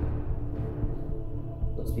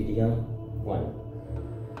 What speed you going? 1.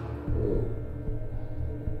 Ooh.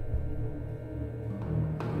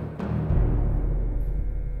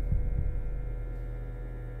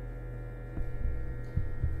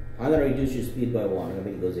 I'm going to reduce your speed by 1. I'm going to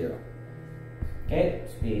make it go 0. Okay,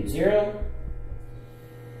 speed 0.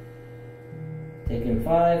 Taking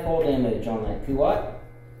 5 hull damage on that Kuat.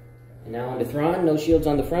 And now onto Thrawn. No shields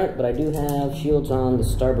on the front, but I do have shields on the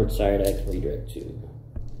starboard side I can redirect to.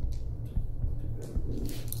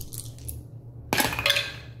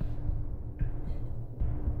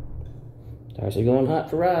 Tires are going hot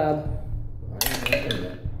for Rob.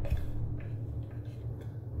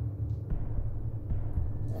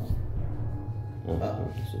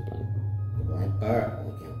 This is blank. Alright,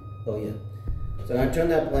 okay. Oh yeah. So I turn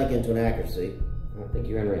that blank into an accuracy. I don't think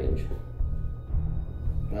you're in range.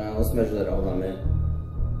 Let's measure that. Hold on a minute.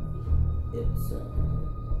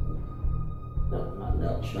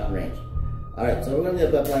 It's not range. Alright, so we're gonna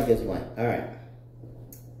leave that blank as blank. Alright.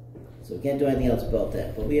 So we can't do anything else about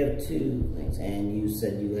that. But we have 2 things. And you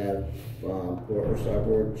said you have port or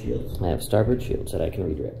starboard shields? I have starboard shields that I can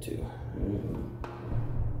redirect to.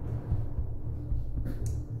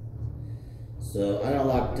 So I'm gonna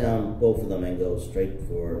lock down both of them and go straight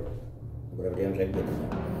for whatever damage I can get them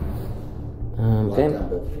there. Okay. Lock down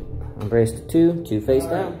both of them. Embrace to 2, 2 face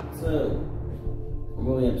down. So we're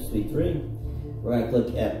moving up to speed 3. We're gonna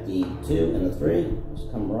click at the 2 and the 3. Just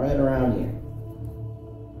come right around here.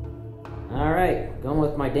 Alright, going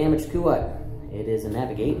with my damaged Kuat. It is a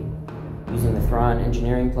navigate. Using the Thrawn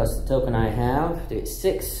engineering plus the token I have to get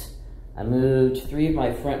 6. I moved 3 of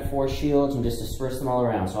my front 4 shields and just dispersed them all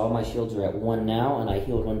around. So all my shields are at 1 now, and I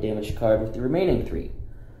healed 1 damaged card with the remaining 3.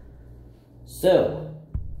 So,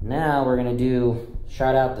 now we're gonna do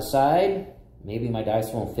shot out the side. Maybe my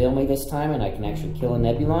dice won't fail me this time and I can actually kill a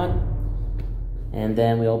Nebulon. And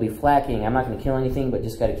then we'll be flacking. I'm not gonna kill anything, but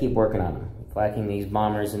just gotta keep working on them. Flacking these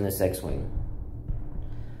bombers in this X-Wing.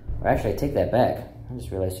 Or actually, I take that back. I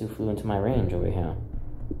just realized who flew into my range over here.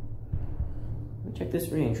 Let me check this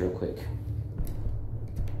range real quick.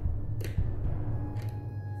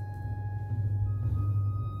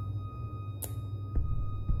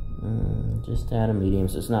 Just out of medium,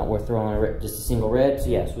 so it's not worth throwing just a single red. So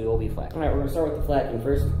yes, we will be flak. All right, we're gonna start with the flacking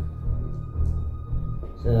first.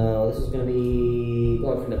 So this is gonna be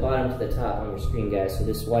going from the bottom to the top on your screen, guys. So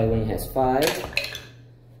this Y-wing has 5.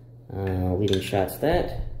 Leading shots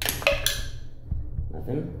that.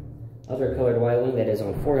 Nothing. Other colored Y-wing that is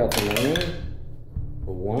on 4 health remaining.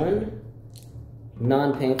 For 1.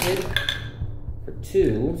 Non-painted. For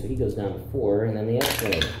 2, so he goes down to 4, and then the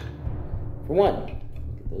X-Wing. For 1.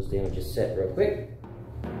 Get those damages set real quick.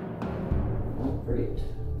 Don't forget.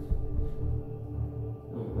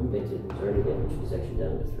 Oh, unpainted is already damaged. He's actually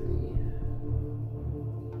down to 3.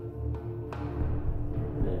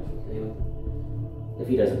 If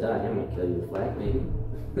he doesn't die, I'm gonna kill you with flak, maybe.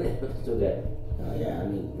 Still got. Yeah, I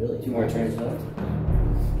mean, really. 2 more turns left.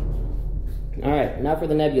 Alright, now for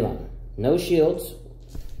the Nebulon. No shields.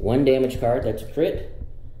 1 damage card, that's a crit.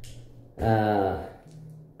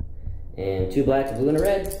 And 2 blacks, a blue, and a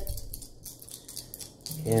red.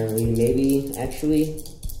 Can we maybe actually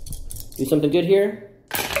do something good here?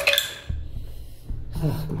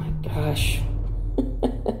 Oh my gosh.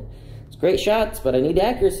 It's great shots, but I need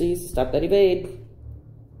accuracies. Stop that evade.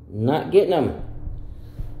 Not getting them.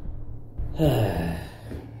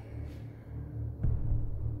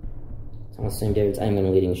 It's almost the same difference. I'm going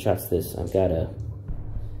to leading shots this. I've got a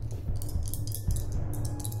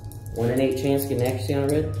 1 in 8 chance getting accuracy on a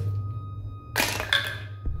red.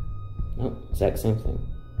 Nope, exact same thing.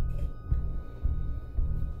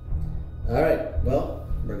 Alright, well,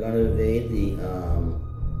 we're going to evade the,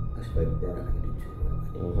 actually, if I burn it, I can do 2.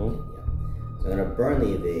 Yeah. So I'm going to burn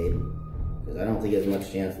the evade, because I don't think there's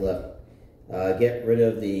much chance left. Get rid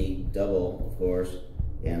of the double, of course,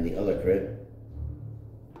 and the other crit.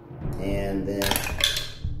 And then...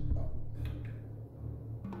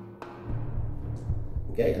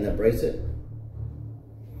 Okay, and then brace it.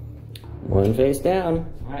 1 face down.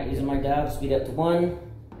 Alright, using my dial to speed up to 1.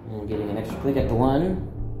 And getting an extra click at the 1.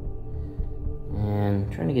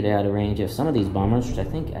 And trying to get out of range of some of these bombers, which I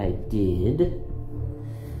think I did.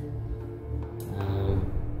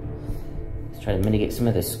 Let's try to mitigate some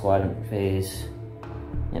of this squad phase.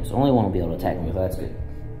 Yep, so only one will be able to attack me, so that's good.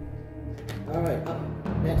 Alright, up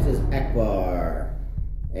next is Ackbar.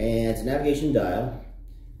 And it's a navigation dial.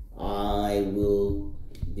 I will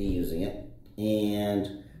be using it.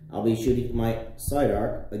 And I'll be shooting my side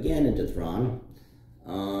arc again into Thrawn.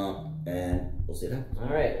 And we'll see what happens.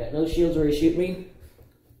 Alright, got no shields where he shoot me.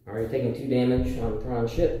 Already taking 2 damage on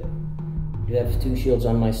Thrawn's ship. Do have 2 shields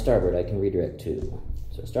on my starboard I can redirect to.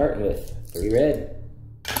 So starting with 3 red.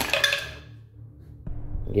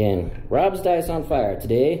 Again, Rob's dice on fire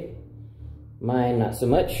today. Mine not so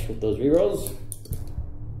much with those rerolls.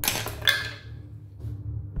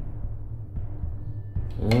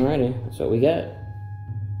 Alrighty, that's what we got.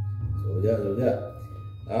 That's what we got, that's what we got.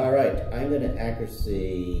 Alright, I'm going to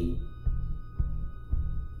accuracy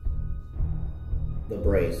the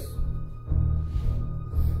brace.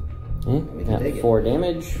 Okay, got 4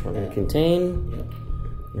 damage. We're going to contain. Yep.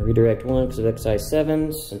 Redirect 1 because of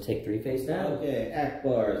XI7s and take 3 face down. Okay,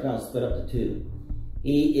 Ackbar is now split up to 2.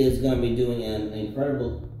 He is going to be doing an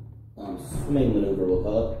incredible swimming maneuver, we'll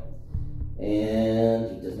call it.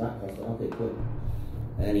 And he does not cross the okay, cool.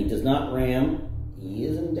 And he does not ram. He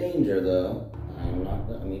is in danger though.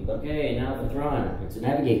 Okay, now for Thrawn. It's a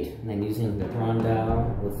navigate. And then using the Thrawn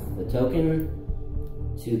dial with the token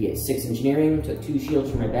to get 6 engineering. Took 2 shields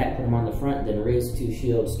from my back, put them on the front, then raised 2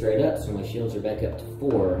 shields straight up, so my shields are back up to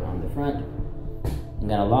 4 on the front. And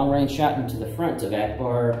got a long range shot into the front of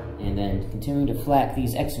Ackbar, and then continuing to flak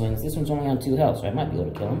these X-Wings. This one's only on 2 health, so I might be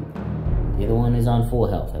able to kill him. The other one is on full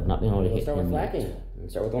health. I've not been able to hit him. Start with flacking.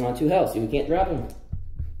 Start with one on 2 health, see if we can't drop him.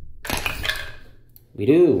 We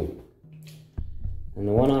do. And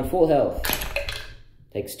the one on full health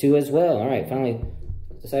takes 2 as well. Alright, finally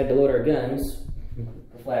decided to load our guns.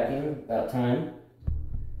 For flacking, about time.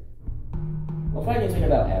 Well, flacking's been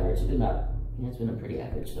about average. It's been about, yeah, it's been a pretty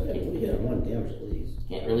average. So yeah, we hit 1 damage at least.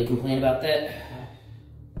 Can't really complain about that.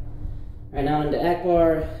 Alright, now into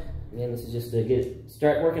Ackbar. Again, this is just to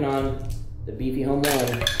start working on the beefy home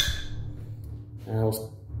run.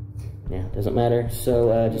 Yeah, doesn't matter.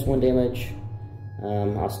 So just 1 damage.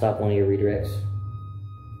 I'll stop one of your redirects.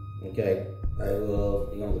 Okay, I will.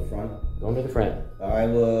 You go to the front. Going to the front. I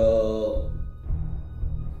will.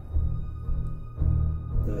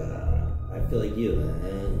 I feel like you.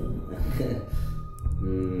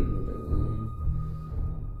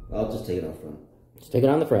 I'll just take it up front. Just take it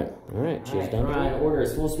on the front. Alright, cheers down. Alright,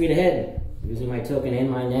 orders full speed ahead. Using my token and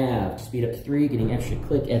my nav to speed up to 3, getting extra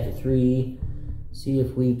click at the 3. See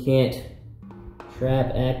if we can't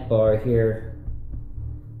trap Ackbar here.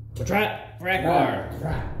 To trap for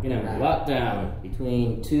Ackbar! Get him locked down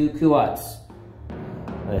between 2 Kuats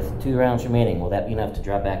with 2 rounds remaining. Will that be enough to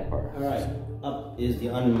drop Ackbar? Alright, up is the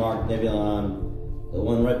unmarked Nebulon, the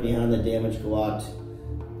one right behind the damaged Kuat,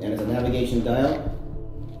 and it's a navigation dial.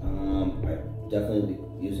 I definitely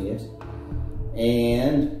will be using it.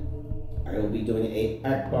 And I will be doing a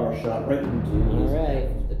Ackbar shot right into.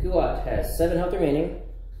 Alright, the Kuat has 7 health remaining,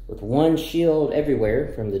 with 1 shield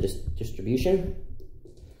everywhere from the distribution.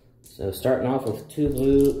 So starting off with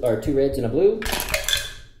 2 reds and a blue.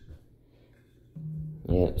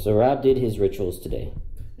 Yeah, so Rob did his rituals today.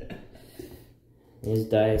 His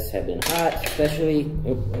dice have been hot, especially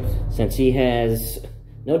since he has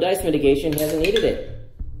no dice mitigation, he hasn't needed it.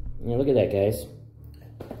 Yeah, look at that, guys.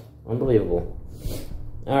 Unbelievable.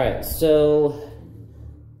 Alright, so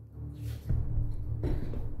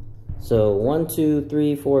 1, 2,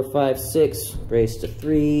 3, 4, 5, 6, brace to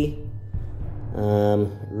 3,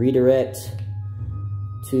 redirect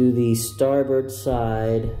to the starboard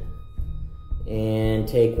side, and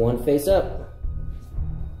take 1 face up.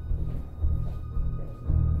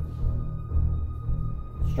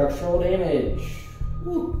 Structural damage.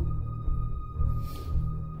 Woo.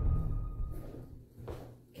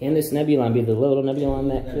 Can this Nebulon be the little Nebulon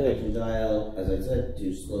that could? Navigation dial, as I said,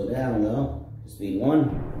 to slow down though. Speed 1.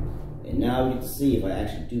 And now we get to see if I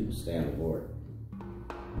actually do stay on the board.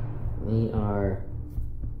 We are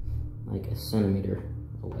like a centimeter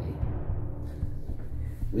away.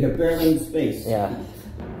 We are barely in space. Yeah.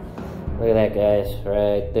 Look at that, guys.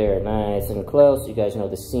 Right there. Nice and close. You guys know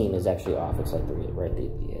the seam is actually off. It's like right at the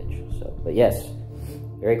edge. So, but yes,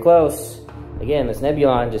 very close. Again, this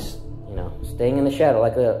Nebulon just, you know, staying in the shadow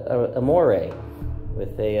like a moray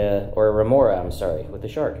with or a remora, I'm sorry, with the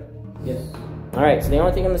shark. Yes. Alright, so the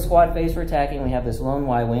only thing in the squad phase for attacking, we have this lone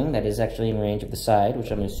Y-wing that is actually in range of the side, which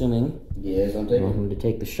I'm assuming. Yes, I'm taking. I want him to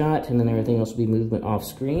take the shot, and then everything else will be movement off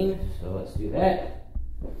screen. So let's do that.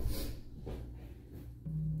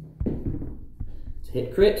 Let's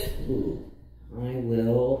hit crit. Ooh. I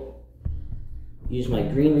will use my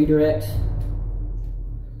green redirect.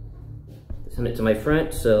 Send it to my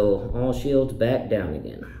front, so all shields back down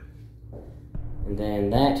again. And then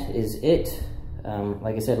that is it.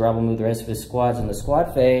 Like I said, Rob will move the rest of his squads in the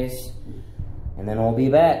squad phase, and then we'll be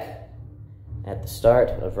back at the start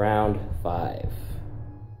of round 5.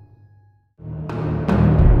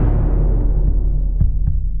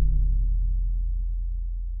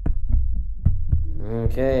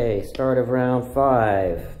 Okay, start of round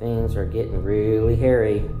 5. Things are getting really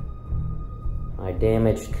hairy. My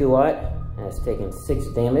damaged Kuat has taken 6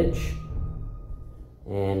 damage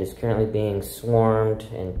and is currently being swarmed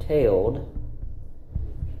and tailed.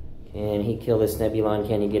 Can he kill this Nebulon?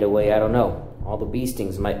 Can he get away? I don't know. All the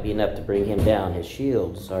beastings might be enough to bring him down. His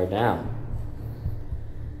shields are down.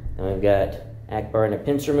 And we've got Ackbar in a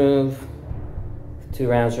pincer move. 2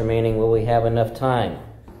 rounds remaining. Will we have enough time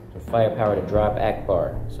and firepower to drop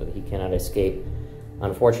Ackbar so that he cannot escape?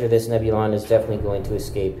 Unfortunately, this Nebulon is definitely going to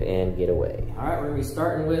escape and get away. Alright, we're going to be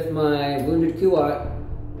starting with my wounded Kuat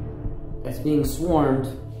that's being swarmed.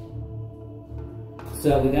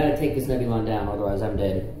 So we got to take this Nebulon down, otherwise I'm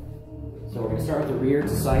dead. So we're going to start with the rear.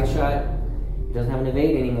 It's a side shot. He doesn't have an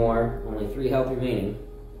evade anymore. Only 3 health remaining.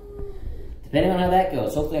 Depending on how that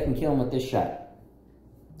goes, hopefully I can kill him with this shot.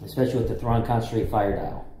 Especially with the Thrawn Concentrate Fire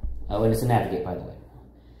Dial. Oh, and it's a Navigate, by the way.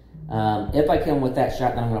 If I kill him with that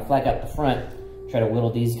shot, then I'm going to flag out the front, try to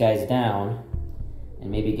whittle these guys down, and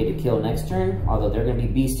maybe get a kill next turn. Although they're going to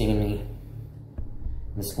be beasting me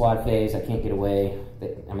in the squad phase. I can't get away.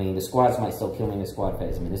 I mean, the squads might still kill me in the squad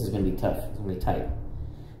phase. I mean, this is going to be tough. It's going to be tight.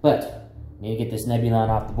 But need to get this Nebulon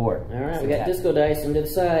off the board. Alright, we got disco dice into the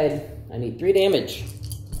side. I need 3 damage.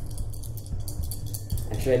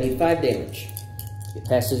 Actually, I need 5 damage. Get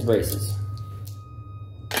past his braces.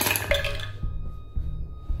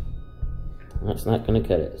 That's not going to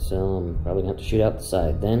cut it, so I'm probably going to have to shoot out the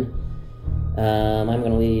side then. Am I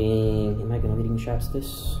going to leading shots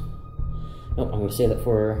this? Nope, I'm going to save that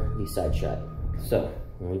for the side shot. So,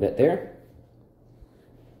 I'm going to leave that there.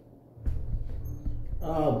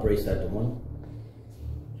 I'll brace that to 1.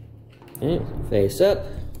 Okay, face up.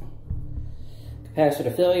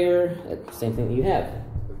 Capacitor failure, that's the same thing that you have.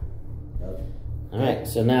 Okay. Alright,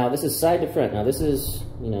 so now this is side to front. Now this is,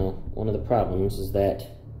 you know, one of the problems is that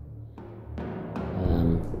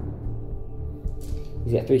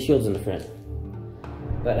he's got 3 shields in the front.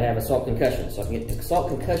 But I have assault concussions, so I can get assault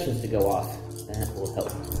concussions to go off. That will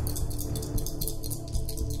help.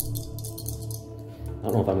 I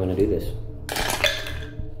don't know if I'm going to do this.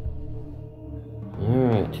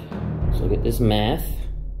 Alright, so get this math,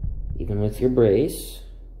 even with your brace.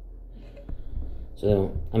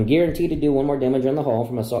 So, I'm guaranteed to do 1 more damage on the hull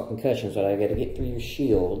from assault concussions, but I gotta get through your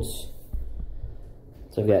shields.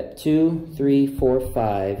 So I've got 2, 3, 4,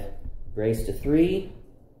 5. Brace to 3.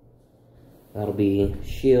 That'll be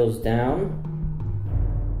shields down.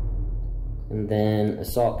 And then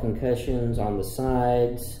assault concussions on the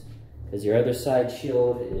sides, because your other side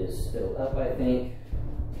shield is still up, I think.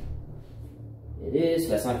 It is,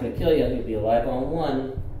 that's not gonna kill you, you'll be alive on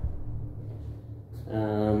 1.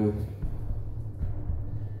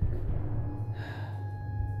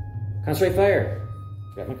 Concentrate fire.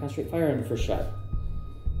 Got my concentrate fire on the first shot.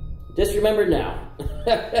 Just remembered now.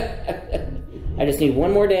 I just need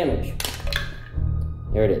 1 more damage.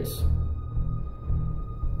 There it is.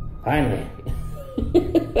 Finally.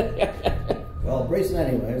 Well, bracing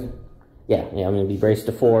anyways. Yeah, I'm gonna be braced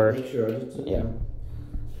to 4. Make sure. Yeah.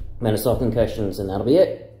 Then assault concussions, and that'll be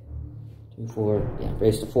it. 2, 4. Yeah,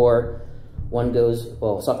 braced to 4. 1 goes,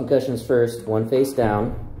 well, assault concussions first. 1 face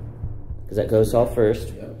down, because that goes off first.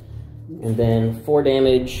 Yep. And then 4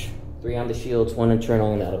 damage, 3 on the shields, 1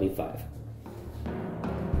 internal, and that'll be 5.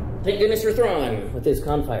 Thank goodness for Thrawn with his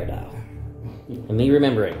confire dial. And me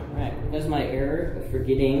remembering. Alright, because my error of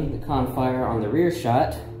forgetting the confire on the rear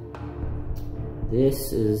shot,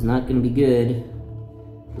 this is not going to be good.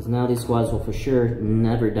 Because now these squads will for sure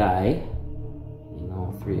never die. In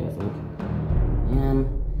all 3, I think. And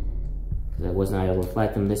because I was not able to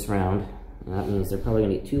flak them this round. And that means they're probably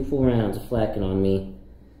going to get 2 full rounds of flakking on me.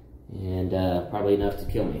 And probably enough to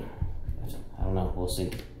kill me. I don't know, we'll see.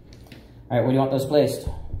 Alright, where do you want those placed?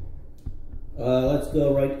 Let's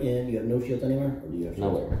go right in. You have no shields anywhere? Or do you have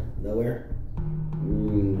shields? Nowhere. Nowhere?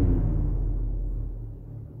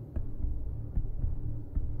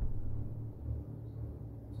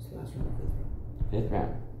 This last round or 5th round? 5th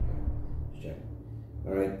round. Let's check.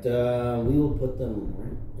 Alright, we will put them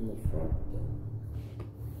right in the front.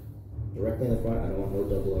 Directly in the front. I don't want no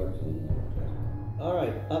double R's.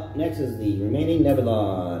 Alright, up next is the remaining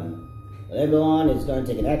Nebulon. The Nebulon is going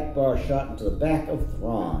to take an Ackbar shot into the back of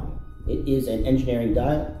Thrawn. It is an engineering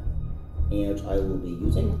dial, which I will be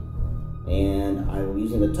using. And I will be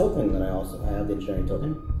using the token that I also have, the engineering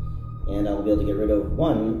token. And I will be able to get rid of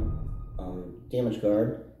 1 damage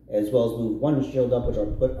card, as well as move 1 shield up, which I'll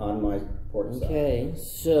put on my port side. Okay,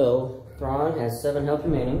 so Thrawn has 7 health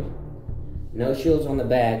remaining. No shields on the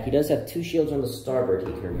back. He does have 2 shields on the starboard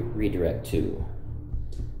he can redirect to.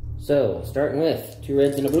 So, starting with 2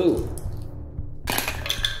 reds and a blue.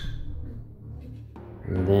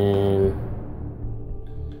 And then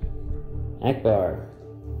Ackbar.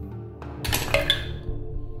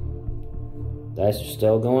 Dice are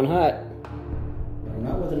still going hot. I'm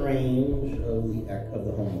not within range of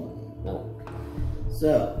the home one. No.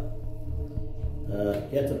 So,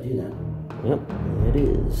 yeah, it's up to you now. Yep, it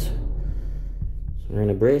is. So we're going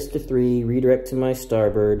to brace to 3, redirect to my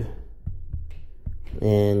starboard,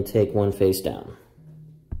 and take 1 face down.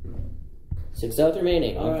 6 health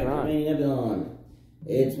remaining. Alright, remaining Nebulon.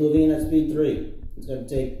 It's moving at speed 3. It's going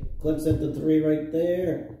to clicks at the 3 right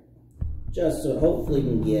there. Just so hopefully we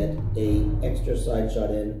can get a extra side shot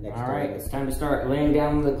in next time. Alright, it's time to start laying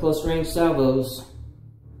down the close range salvos.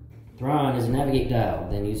 Thrawn is a navigate dial,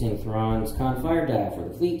 then using Thrawn's confire dial for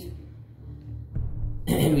the fleet.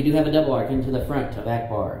 And we do have a double arc into the front of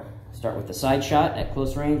Ackbar. Start with the side shot at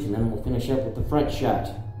close range, and then we'll finish up with the front shot.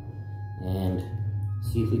 And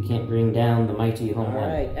see if we can't bring down the mighty home one.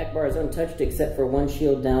 Alright, Ackbar is untouched except for 1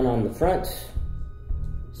 shield down on the front.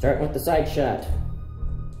 Starting with the side shot.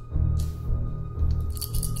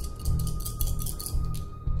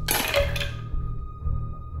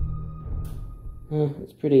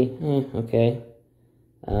 It's pretty, okay.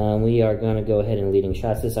 We are going to go ahead and leading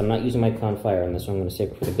shots this. I'm not using my confire on this one. I'm going to save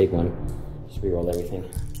it for the big one. Just reroll everything.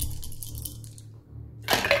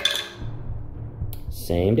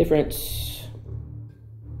 Same difference.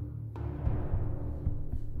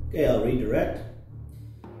 Okay, I'll redirect.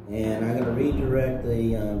 And I'm going to redirect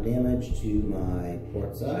the damage to my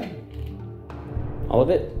port side. All of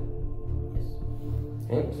it? Yes.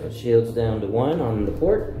 Okay, so shields down to 1 on the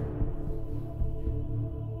port.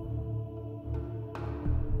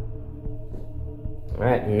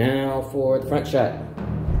 Alright, now for the front shot.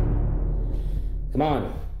 Come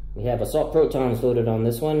on. We have assault protons loaded on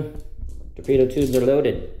this one. Torpedo tubes are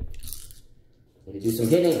loaded. Need to do some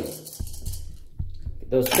hitting. Get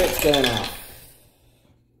those crits going off.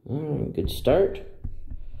 Good start.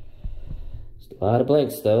 Just a lot of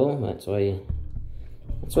blanks though. That's why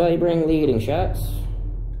you bring leading shots.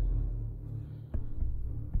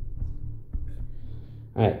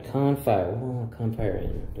 Alright, Confire. Oh, Confire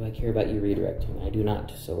in. Do I care about you redirecting? I do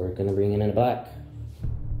not, so we're gonna bring it in a black.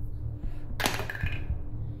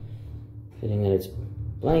 Hitting that it's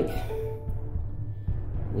blank.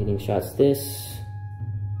 Leading shots this.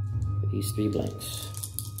 These 3 blanks.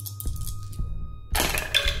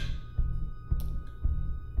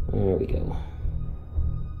 There we go.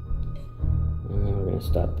 And then we're gonna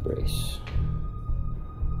stop the brace.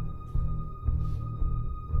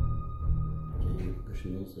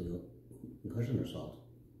 Concussion or salt?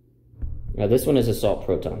 Now this one is assault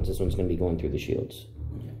protons. This one's going to be going through the shields.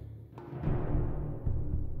 Okay.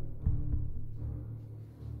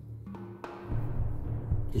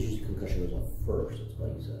 Just use concussion goes off first. That's why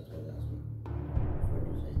you said. That's why I asked me. Before I do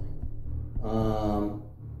anything.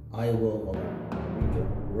 I will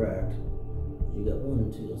redirect. You got 1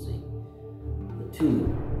 and 2. Let's see. The 2,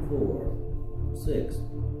 4, 6,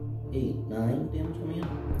 8, 9 damage coming in.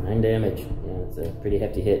 9 damage. Yeah, it's a pretty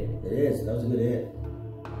hefty hit. It is. That was a good hit.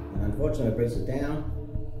 And unfortunately, it breaks it down.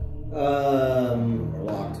 We're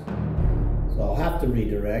locked. So I'll have to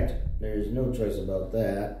redirect. There's no choice about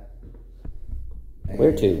that. And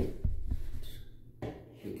Where to?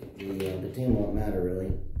 The team won't matter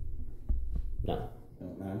really. No.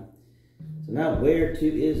 Don't matter. So now, where to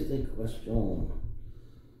is the question.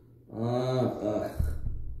 Oh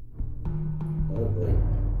boy.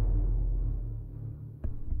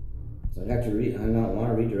 So I have to I not want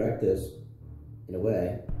to redirect this in a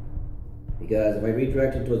way, because if I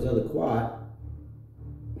redirect it towards the other quad,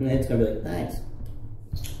 then it's gonna be like, thanks.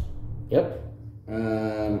 Yep. I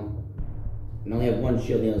only have 1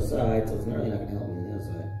 shield on the other side, so it's not really not gonna help me on the other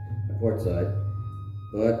side, the port side.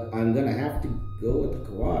 But I'm gonna have to go with the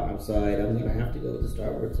quad side. I'm gonna have to go with the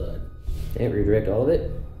starboard side. Okay, redirect all of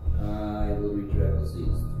it. I will redirect. Let's see,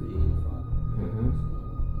 it's 3 in the front.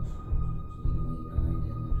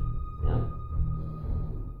 Yeah.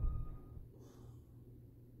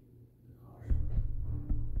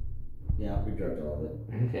 Yeah, I'll redirect all of it.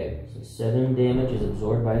 Okay, so 7 damage is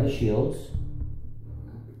absorbed by the shields.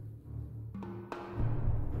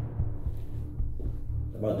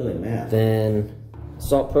 How about doing math? Then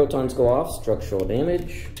assault protons go off, structural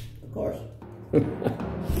damage. Of course.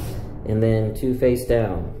 And then 2 face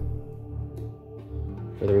down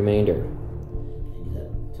for the remainder.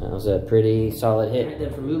 That was a pretty solid hit.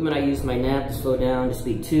 Then for movement, I used my nav to slow down to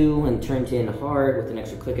speed 2 and turned in hard with an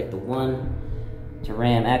extra click at the 1 to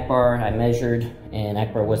ram Ackbar. I measured, and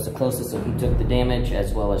Ackbar was the closest, so he took the damage,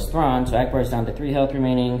 as well as Thrawn. So Ackbar is down to 3 health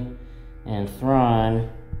remaining, and Thrawn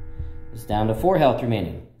is down to 4 health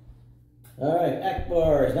remaining. All right,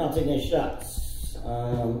 Ackbar is now taking his shots.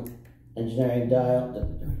 Engineering dial.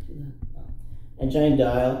 Engineering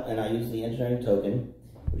dial, and I use the engineering token,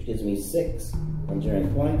 which gives me 6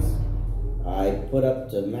 engineering points. I put up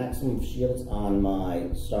to maximum shields on my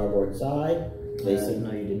starboard side.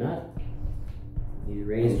 No, you did not. You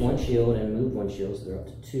raised 1 shield and moved 1 shield, so they're up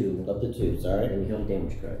to 2. Up to 2, sorry. And you healed a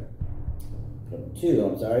damage card. Up to 2,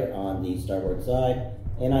 I'm sorry, on the starboard side.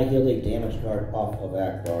 And I healed a damage card off of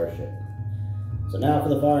Ackbar's ship. So now for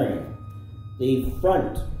the firing. The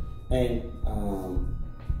front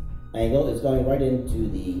angle is going right into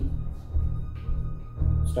the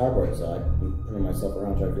starboard side. I'm turning myself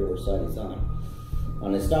around trying to figure which side it's on.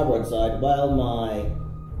 On the starboard side, while my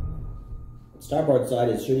starboard side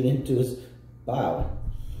is shooting into his bow.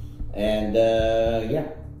 And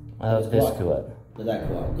yeah. That was this Kuat. That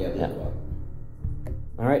Kuat, yeah, this Kuat.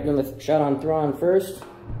 Alright, doing the shot on Thrawn first.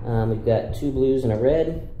 We've got 2 blues and a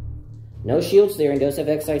red. No shields there, and does have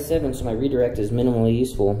XI7, so my redirect is minimally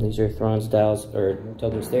useful. These are Thrawn's dials, or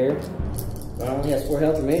tokens there. Thrawn only has 4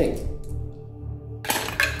 health remaining.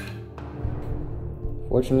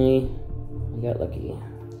 Fortunately, I got lucky.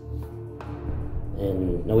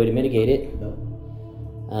 And no way to mitigate it. Nope.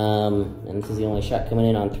 And this is the only shot coming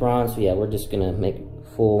in on Thrawn, so yeah, we're just gonna make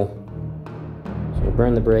full. So we'll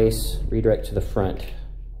burn the brace, redirect to the front.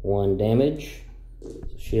 1 damage. So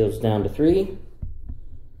shields down to 3.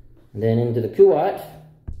 And then into the Kuat,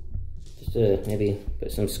 just to maybe put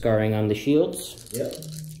some scarring on the shields. Yep.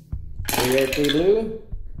 3 red, 3 blue.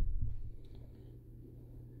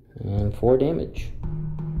 And 4 damage.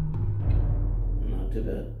 Not too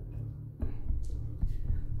bad.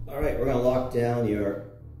 Alright, we're gonna lock down your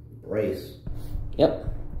brace. Yep.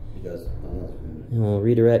 Because And we'll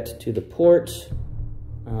redirect to the port.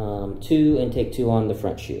 2 and take 2 on the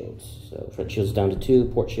front shields. So front shields down to 2,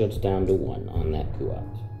 port shields down to 1 on that Kuat.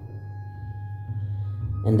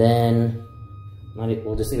 And then,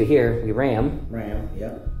 we'll just leave it here, we ram. Ram,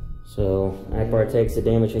 yep. So Ackbar takes the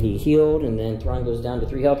damage that he healed, and then Thrawn goes down to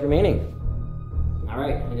 3 health remaining.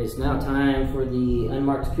 Alright, it is now time for the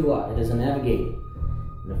unmarked Kuat. It is a navigate.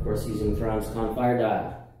 And of course using Thrawn's con fire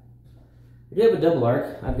dial. We do have a double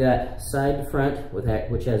arc. I've got side to front,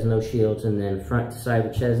 which has no shields, and then front to side,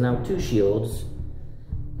 which has now 2 shields.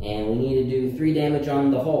 And we need to do 3 damage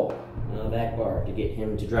on the hull of Ackbar to get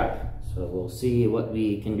him to drop. So we'll see what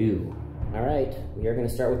we can do. Alright, we are going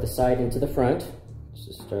to start with the side into the front. Let's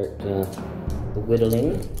just start the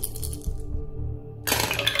whittling.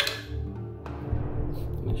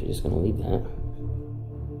 I'm actually just going to leave that.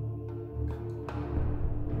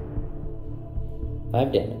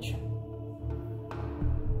 5 damage.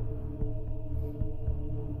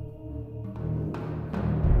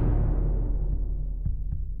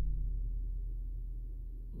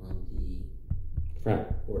 Front.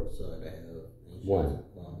 Port side, I have 1.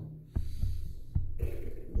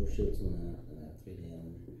 No shields in that, and I have 3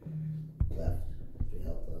 damage left. 3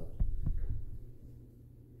 health left.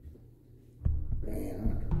 Man, I'm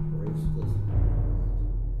gonna have to brace this.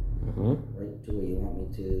 Right to where you want me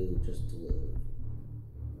to, just to live.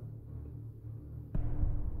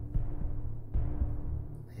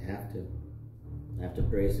 I have to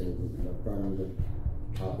brace and burn the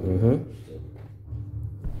top of it.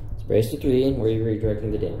 Brace to 3, where you're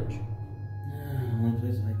redirecting the damage. Only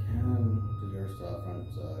place I can to your stuff front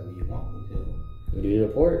side. You want me to. You do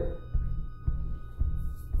the port.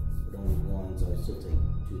 But only 1, so I still take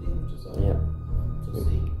 2 damages off. Yep. So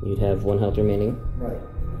see. You'd have 1 health remaining. Right.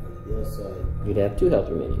 And the other side. You'd have 2 health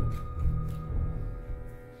remaining.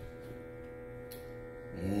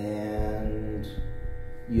 And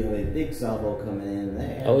you have a big salvo coming in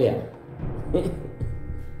there. Oh yeah.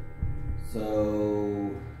 So.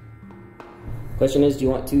 Question is, do you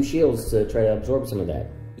want 2 shields to try to absorb some of that?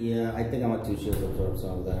 Yeah, I think I want 2 shields to absorb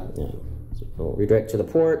some of that. Yeah. So we'll redirect to the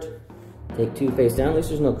port. Take 2 face down. At least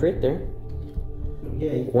there's no crit there.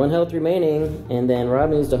 Yay. 1 health remaining, and then Rob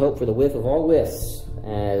needs to hope for the whiff of all whiffs.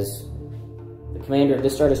 As the commander of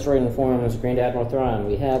this Star Destroyer informs Grand Admiral Thrawn,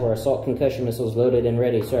 we have our assault concussion missiles loaded and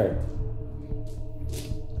ready, sir.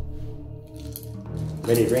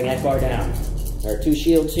 Ready to bring Ackbar down. There are 2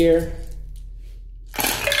 shields here.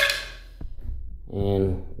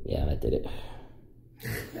 And yeah, that did it.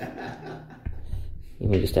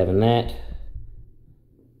 Even just having that.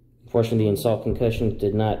 Unfortunately, the assault concussion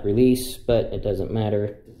did not release, but it doesn't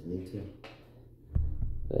matter. Doesn't need to.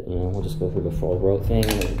 But you know, we'll just go through the full rote thing.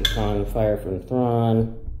 The con fire from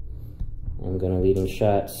Thrawn. I'm gonna leading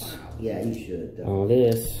shots. Yeah, you should. All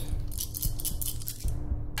this.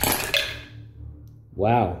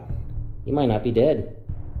 Wow, he might not be dead.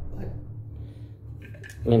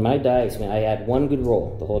 I mean, my dice, man, I had 1 good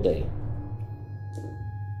roll the whole day.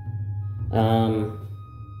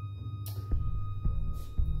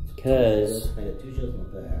 Because I got 2 shields on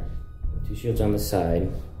the back. 2 shields on the side.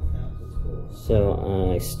 Yeah, that's cool.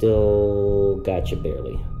 So I still got you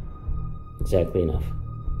barely. Exactly enough.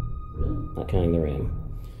 Really? Not counting the ram.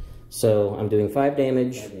 So I'm doing 5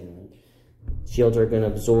 damage. 5 damage. Shields are going to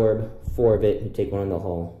absorb 4 of it. You take 1 in the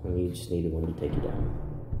hull, and you just needed 1 to take you down.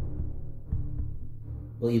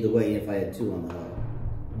 Well, either way, if I had 2 on the hull,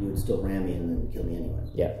 you would still ram me and then kill me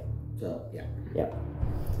anyways. Yeah. So, yeah. Yeah.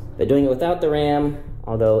 But doing it without the ram,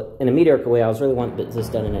 although in a meteoric way, I was really wanting this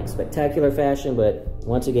done in a spectacular fashion, but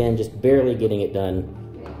once again, just barely getting it done.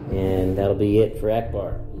 And that'll be it for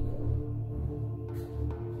Ackbar.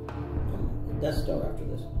 Death Star after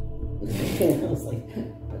this. I was like,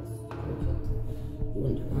 that's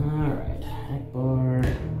perfect. Alright, Ackbar.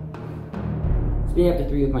 Speeding up to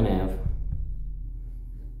 3 with my nav.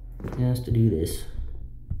 Just to do this.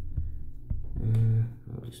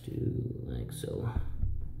 I'll just do like so.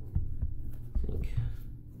 Like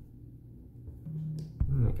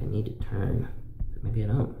I need to turn. Maybe I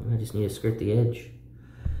don't. I just need to skirt the edge.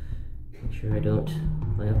 Make sure I don't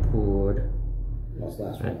fly off the board. What's the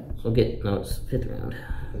last Alright, round? so we'll get, no, it's 5th round.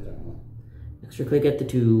 5th round. Extra click at the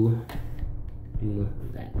 2. Do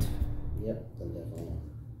that. Yep, then definitely.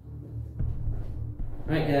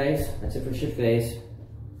 Alright guys, that's it for ship phase.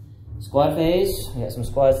 Squad phase, we got some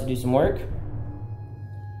squads to do some work.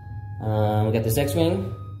 We got this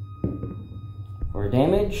X-Wing for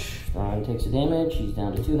damage. Thrawn takes a damage, he's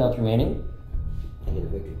down to 2 health remaining. I get a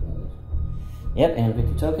victory bonus. Yep, and a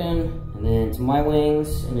victory token. And then some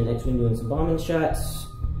Y-Wings, and then X-Wing doing some bombing shots.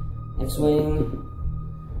 X-Wing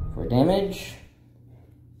for damage.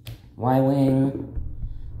 Y-Wing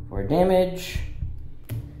for damage.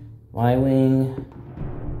 Y-Wing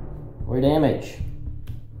for damage.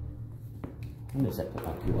 When does that put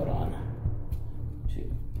my Kuat on? 2,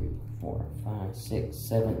 3, 4, 5, 6,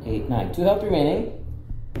 7, 8, 9. 2 health remaining.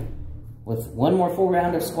 With one more full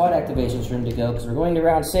round of squad activations for him to go, because we're going to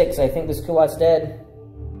round 6. I think this Kuat's dead.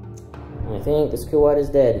 I think this Kuat is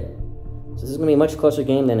dead. So this is going to be a much closer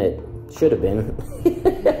game than it should have been.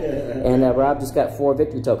 And Rob just got 4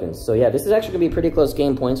 victory tokens. So yeah, this is actually going to be a pretty close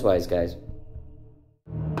game points-wise, guys.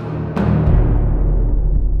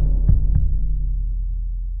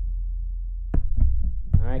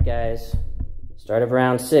 Alright, guys. Start of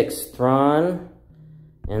round 6. Thrawn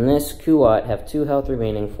and this Kuat have 2 health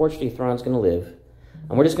remaining. Fortunately, Thrawn's going to live.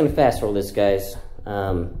 And we're just going to fast roll this, guys.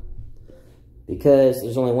 Because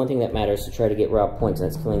there's only one thing that matters to try to get Rob points, and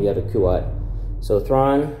that's killing the other Kuat. So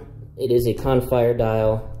Thrawn, it is a Confire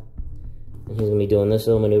dial. And he's going to be doing this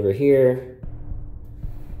little maneuver here.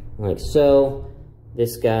 Like so.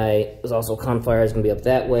 This guy is also Confire, is going to be up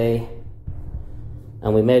that way.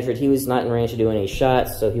 And we measured, he was not in range to do any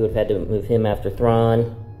shots, so he would have had to move him after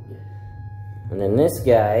Thrawn. And then this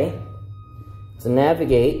guy, to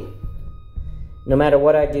navigate, no matter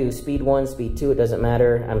what I do, speed 1, speed 2, it doesn't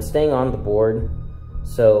matter. I'm staying on the board.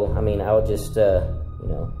 So, I mean, I'll just, you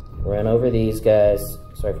know, run over these guys.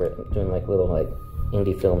 Sorry for doing like little, like,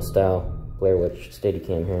 indie film style Blair Witch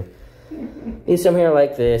Steadicam here. Leave some here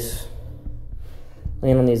like this.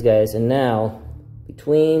 Land on these guys. And now,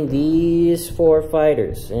 between these 4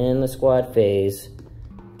 fighters in the squad phase,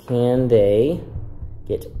 can they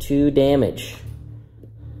get 2 damage?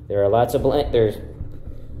 There are lots of there's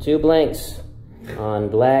 2 blanks on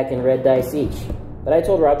black and red dice each. But I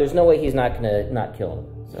told Rob there's no way he's not gonna not kill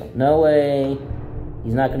him. So no way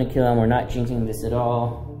he's not gonna kill him. We're not jinxing this at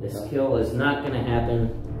all. This kill is not gonna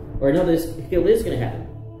happen. Or no, this kill is gonna happen.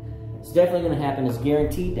 It's definitely gonna happen. It's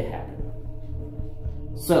guaranteed to happen.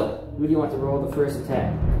 So, who do you want to roll the first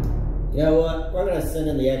attack? You know what? We're gonna send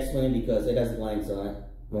in the X-Wing because it has blanks on it.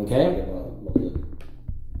 Okay.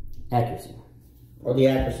 Accuracy. Or the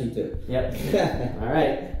accuracy too. Yep. All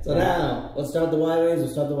right. So now, let's start the Y-Wings.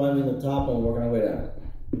 We'll start the Y-Wing at the top and we're working our way down.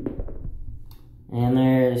 And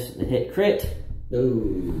there's the hit crit.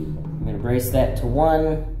 Ooh. I'm going to brace that to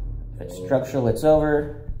 1. If it's structural, it's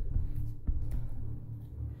over.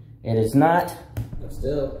 It is not. But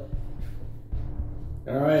still.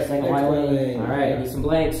 All right. Second Y-Wing. All right. I need some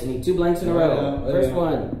blanks. I need 2 blanks in a row. First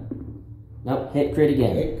one. Nope. Hit crit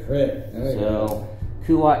again. Hit crit. There we go.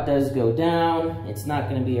 Kuat does go down. It's not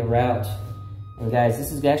going to be a rout. And guys,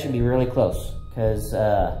 this is actually be really close because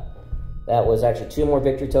that was actually 2 more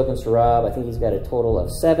victory tokens for Rob. I think he's got a total of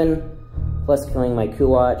 7, plus killing my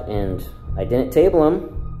Kuat, and I didn't table him,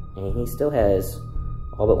 and he still has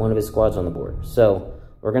all but one of his squads on the board. So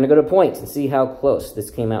we're going to go to points and see how close this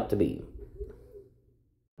came out to be.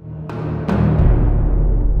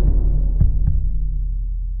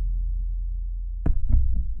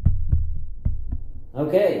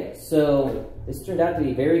 Okay, so this turned out to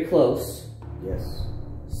be very close. Yes.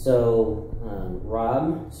 So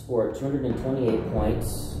Rob scored 228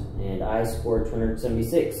 points, and I scored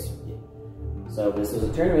 276. So this was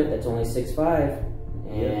a tournament that's only 6-5,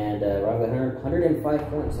 and Rob got 105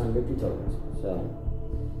 points on victory tokens.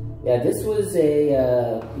 So yeah, this was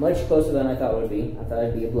a much closer than I thought it would be. I thought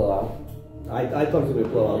it'd be a blowout. I thought it would be a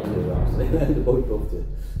blowout too, honestly. Both did.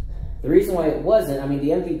 The reason why it wasn't, I mean, the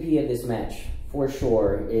MVP of this match, for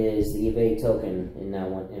sure, is the evade token in now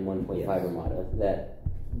in 1.5 Armada. That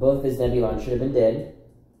both his Nebulon should have been dead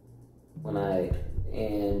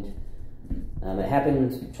it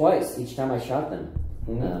happened twice each time I shot them.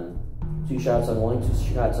 2 shots on one,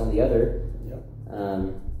 2 shots on the other. Yep.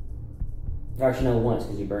 Actually, no, once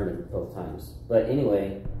because you burned him both times. But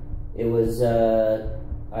anyway, it was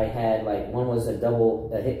I had like one was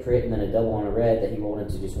a hit crit and then a double on a red that he rolled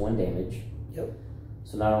into just 1 damage. Yep.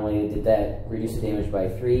 So not only did that reduce the damage by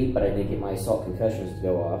 3, but I did get my assault concussions to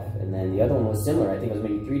go off. And then the other one was similar. I think it was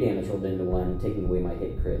maybe 3 damage rolled into 1, taking away my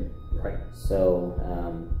hit crit. Right. So,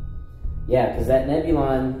 yeah, because that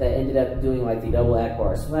Nebulon that ended up doing like the double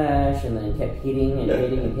Ackbar slash and then kept hitting and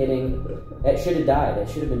hitting and hitting, that should have died. That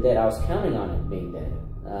should have been dead. I was counting on it being dead.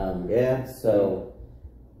 Yeah. So,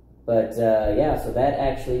 but yeah, so that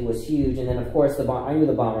actually was huge. And then of course I knew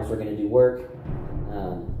the bombers were going to do work.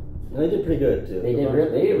 They did pretty good too. They did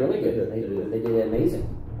really good. They did amazing.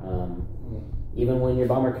 Even when your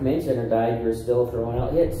bomber command center died, you were still throwing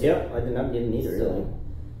out hits. Yep, I did not get either. Really.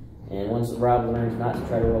 And once Rob learns not to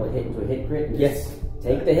try to roll a hit into a hit crit, just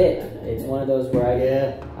take the hit. It's one of those where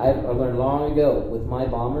I learned long ago with my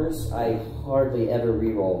bombers, I hardly ever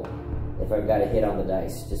re-roll if I've got a hit on the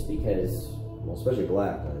dice, just because. Well, especially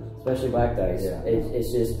black dice. Especially black dice. Yeah.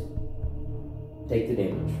 It's just take the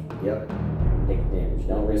damage. Yep. Take the damage.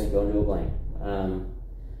 Don't risk going to a blank.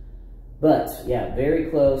 But yeah, very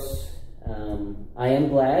close. I am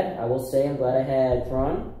glad. I will say I'm glad I had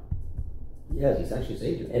Thrawn. Yes, he's actually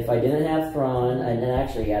saved you. If I didn't have Thrawn, and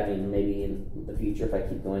actually having maybe in the future, if I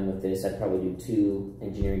keep going with this, I'd probably do 2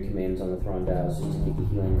 engineering commands on the Thrawn dials just to keep the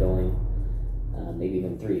healing going. Maybe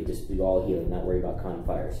even 3, just do all healing, not worry about con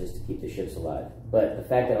fires, just to keep the ships alive. But the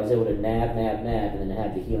fact that I was able to nab, and then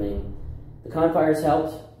have the healing, the con fires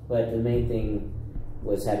helped, but the main thing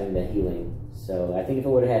was having the healing. So I think if I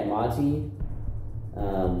would have had Mati,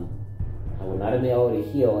 I would not have been able to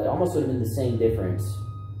heal. It almost would have been the same difference.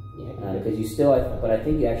 Yeah, because you still, but I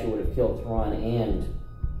think you actually would have killed Thrawn and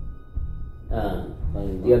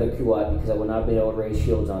the other Kuat, because I would not have been able to raise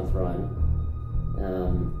shields on Thrawn.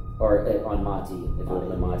 Or on Mati, if it would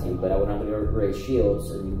have been Mati, but I would not have been able to raise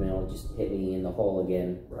shields, and you'd been able to just hit me in the hole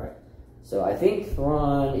again. Right. So I think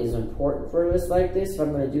Thrawn is important for a list like this if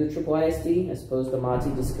I'm going to do a triple ISD as opposed to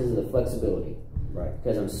Mati, just because of the flexibility. Right.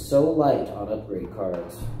 Because I'm so light on upgrade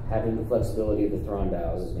cards, having the flexibility of the Thrawn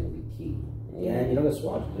dials is going to be key. And you don't have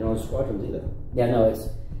squadrons. You don't have squadrons either. Yeah, no,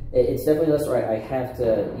 it's definitely less right. I have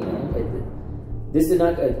to, you know, this did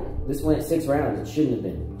not. This went 6 rounds. It shouldn't have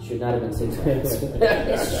been. It should not have been 6 rounds. It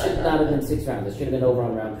should not have been 6 rounds. It should have been over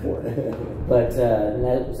on round 4. But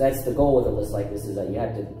that's the goal with a list like this, is that you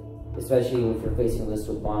have to, especially if you're facing lists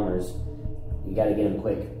with bombers, you got to get them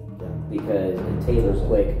quick. Yeah. Because and Tater's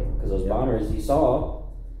quick. Because those bombers, you saw,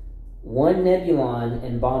 1 Nebulon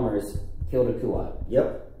and bombers killed a Kuat.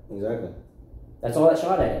 Yep. Exactly. That's all that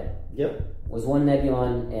shot at it. Yep. Was 1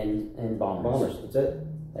 Nebulon and bombers. Bombers. That's it.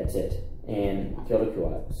 That's it. And killed a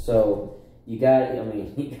Kuat. So you got, I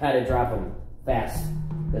mean, you got to drop them fast,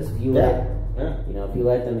 because if you if you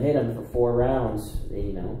let them hit them for 4 rounds,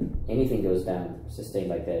 you know, anything goes down sustained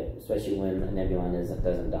like that, especially when a Nebulon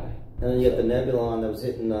doesn't die. And then you got the Nebulon that was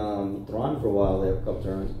hitting Thrawn for a while there, a couple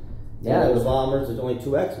turns. Yeah, the bombers. There's only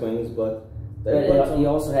 2 X-wings, but you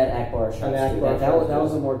also had Ackbar shots too. That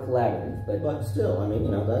was a more collaborative, but still, I mean,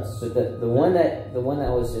 you know, that's. But the one that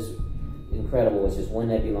was just incredible was just 1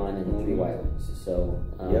 Nebulon and 3 Y-wings. So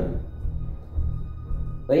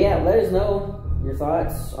But yeah, let us know your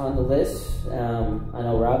thoughts on the list. I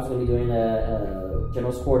know Rob's going to be doing a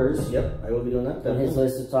General's Quarters. Yep, I will be doing that. On his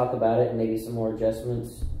list to talk about it and maybe some more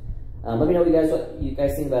adjustments. Let me know what you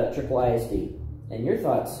guys think about a triple ISD and your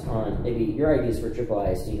thoughts on maybe your ideas for a triple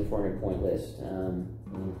ISD and a 400-point list.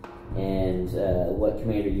 And what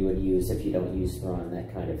commander you would use if you don't use Thrawn,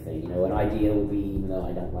 that kind of thing. You know, an idea would be, even though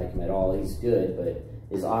I don't like him at all, he's good, but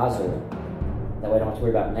is Ozzel. That way I don't have to worry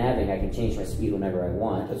about nabbing. I can change my speed whenever I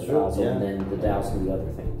want. That's true. Ozzel, and then the dials can do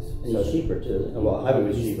other things. And he's cheaper too. Well, I would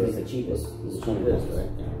be cheaper. He's the cheapest. He's the cheapest, right?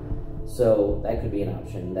 Yeah. So that could be an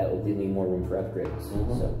option. That would give me more room for upgrades.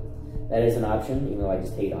 So that is an option, even though I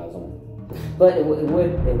just hate Ozzel. But it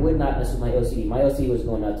would not mess with my OCD. My OCD was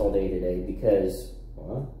going nuts all day today because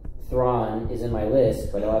Thrawn is in my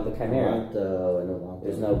list, but I don't have the Chimera.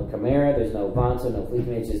 There's no Chimera, there's no Vance, no Fleet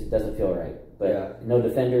Command. It just doesn't feel right. But no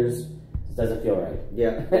defenders, it doesn't feel right.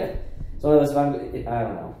 Yeah. So I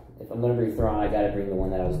don't know. If I'm going to bring Thrawn, I got to bring the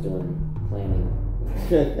one that I was doing planning.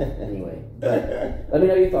 Anyway, but let me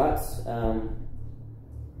know your thoughts.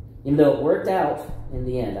 Even though it worked out in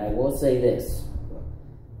the end, I will say this.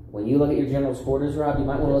 When you look at your General's Quarters, Rob, you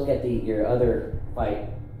might want to look at your other fight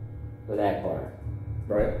with Ackbar.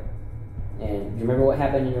 Right. And do you remember what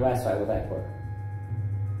happened in your last fight with Ackbar?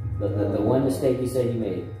 The one mistake you said you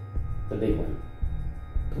made. The big one.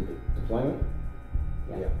 Deployment?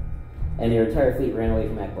 Yeah. And your entire fleet ran away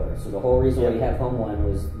from Ackbar. So the whole reason why you have home one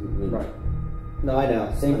was moved. Right. No, I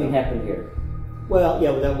know. Same thing happened here. Well,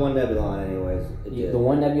 yeah, with that 1 Nebulon anyways. The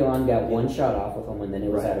 1 Nebulon got 1 shot off with him, and then it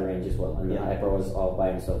was out of range as well. And then Ackbar was all by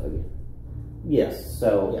himself again. Yes.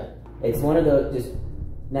 So it's one of those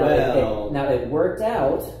now it worked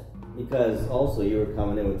out. Because also you were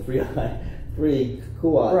coming in with 3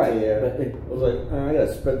 Kuats here. But it was like, I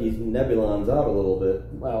gotta spread these Nebulons out a little bit.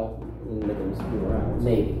 Well, make them spin around.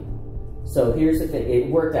 Maybe. So here's the thing. It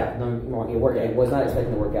worked out. No, it worked. It was not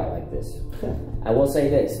expecting to work out like this. I will say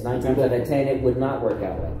this. 9 times out of 10, it would not work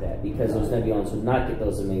out like that. Because those Nebulons would not get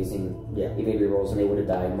those amazing evade rolls, and they would have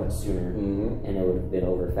died much sooner. And it would have been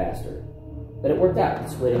over faster. But it worked out.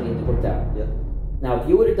 Splitting it worked out. Yep. Now, if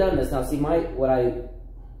you would have done this, now see,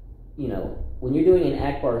 when you're doing an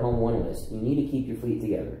Ackbar home 1 list, you need to keep your fleet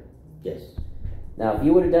together. Yes. Now, if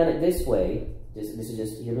you would have done it this way, this is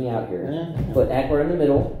just, hear me out here. Put Ackbar in the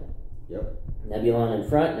middle. Yep. Nebulon in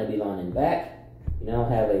front, Nebulon in back. You now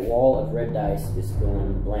have a wall of red dice just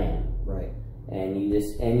going bland. Right. And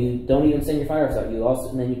you don't even send your fires out.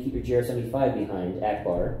 And then you keep your GR-75 behind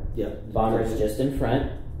Ackbar. Yeah. Bomber's just in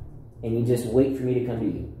front, and you just wait for me to come to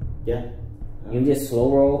you. Yeah. You can just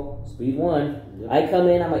slow roll, speed 1. Yep. I come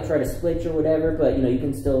in, I might try to split you or whatever, but you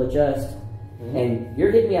can still adjust. And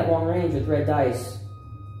you're hitting me at long range with red dice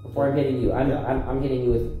before I'm hitting you. I'm hitting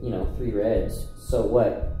you with 3 reds. So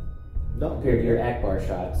what? No. Compared to your Ackbar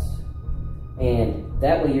shots. And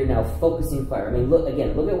that way you're now focusing fire. I mean, look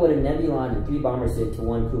at what a Nebulon and 3 bombers did to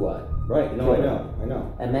 1 Kuat. Right, no, I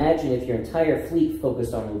know. Imagine if your entire fleet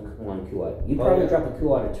focused on 1 Kuat. You'd probably drop a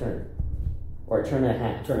Kuat a turn. Or a turn and a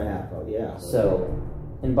half. Turn and a half, probably, yeah. So,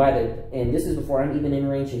 and this is before I'm even in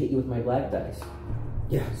range to hit you with my black dice.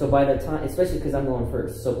 Yeah. So by the time, especially because I'm going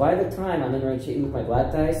first, so by the time I'm in range to hit you with my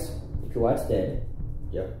black dice, the Kuat's dead.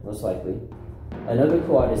 Yep. Most likely. Another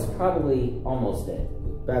Kuat is probably almost dead.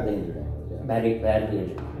 Badly injured. Yeah. Badly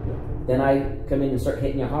injured. Yeah. Then I come in and start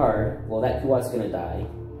hitting you hard. Well, that Kuat's going to die.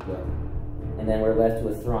 Yeah. And then we're left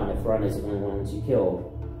with Thrawn. If Thrawn is the only one you killed.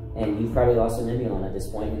 And you've probably lost a Nebulon at this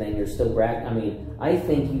point, and then you're still I mean, I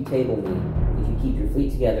think you table me if you keep your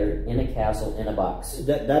fleet together in a castle, in a box.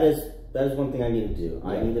 That is one thing I need to do.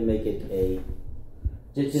 Yeah. I need to make it a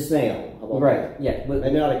just snail. Right, yeah. But,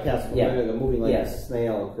 maybe not a castle, yeah. Maybe moving like a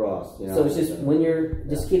snail across. So it's just when you're,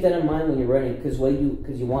 just keep that in mind when you're running, because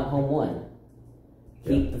you want home 1.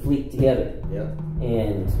 Keep the fleet together. Yeah.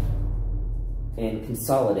 And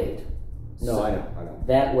consolidate. No, so I know.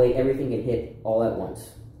 That way everything can hit all at once.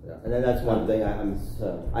 Yeah. And then that's one thing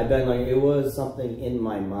I've been like, it was something in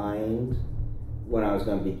my mind when I was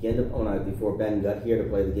going to begin before Ben got here to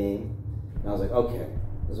play the game. And I was like, okay,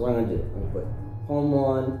 this is what I'm going to do. I'm going to put home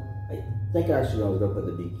 1. I think actually I was going to put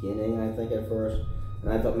the beginning, I think, at first.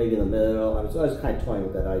 And I thought maybe in the middle. I was kind of toying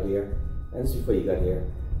with that idea. And this is before you got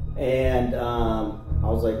here. And I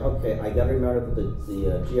was like, okay, I got to remember to put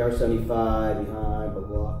the GR-75 behind, blah,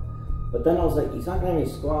 blah. But then I was like, he's not going to have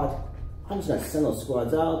any squads. I'm just going to send those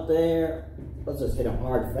squads out there. Let's just hit them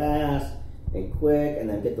hard, fast, and quick, and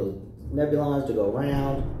then get those Nebulons to go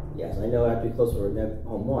around. Yes, I know I have to be close for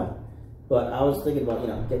home 1. But I was thinking about,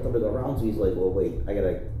 get them to go around. So he's like, well, wait, I got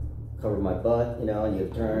to cover my butt, and you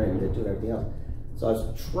turn, and you do everything else. So I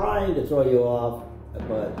was trying to throw you off,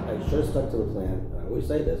 but I should have stuck to the plan. I always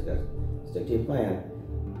say this, guys. Stick to your plan.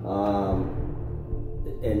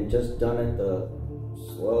 And just done it the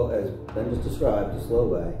slow, as Ben just described, the slow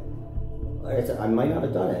way. Like I said, I might not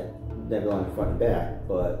have done it, Nebulon front and back,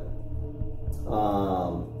 but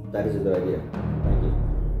that is a good idea. Thank you.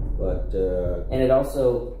 But and it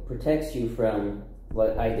also protects you from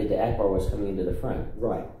what I did to Ackbar was coming into the front.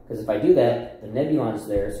 Right. Because if I do that, the Nebulon's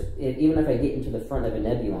there. So even if I get into the front of a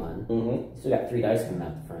Nebulon, you still got 3 dice coming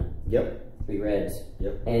out the front. Yep. 3 reds.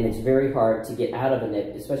 Yep. And it's very hard to get out of a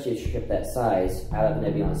Nebulon, especially if you ship that size, out of a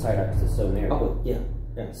Nebulon sidearm because it's so narrow. Oh, yeah.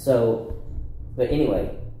 Yeah. So, but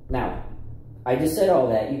anyway, now, I just said all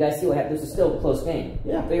that. You guys see what happened. This is still a close game.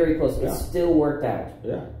 Yeah. Very close. Yeah. It still worked out.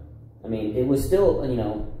 Yeah. I mean, it was still,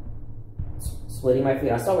 splitting my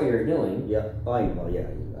fleet. I saw what you were doing. Yeah. I know, yeah.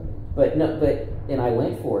 And I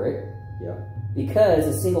went for it. Yeah. Because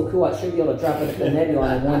a single Kuat should be able to drop a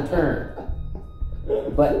Nebulon in 1 turn.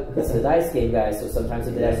 But it's a dice game, guys, so sometimes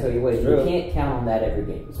the dice go your way. You can't count on that every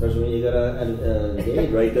game. Especially when you got a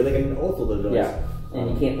game, right? Because they can also do this. Yeah. And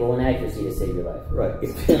you can't roll an accuracy to save your life. Right.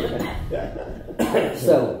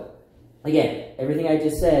 So, again, everything I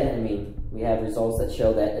just said, I mean, we have results that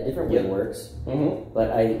show that a different way works.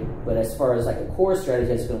 But as far as like a core strategy,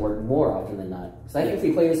 that's going to work more often than not. Because I think if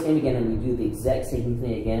we play this game again and we do the exact same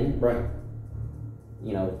thing again, right?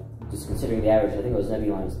 Just considering the average, I think those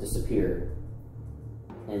Nebulons disappear.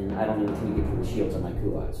 And I don't even think we get through the shields on my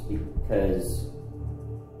Kuats because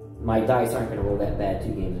my dice aren't going to roll that bad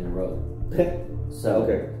 2 games in a row. So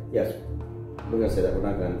okay, yes, we're going to say that. We're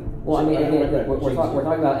not going to. Well, I mean, again, we're talking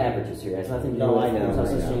about averages here. It has nothing to do with I know.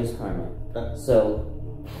 such thing as karma. So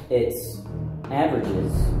it's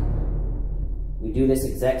averages. We do this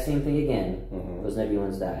exact same thing again. Those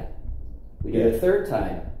Nebulons die. We do it a 3rd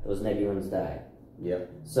time. Those Nebulons die. Yep.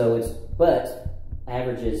 So but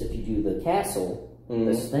averages. If you do the castle.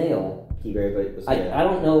 The snail. Keep everybody. I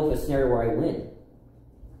don't know if a scenario where I win.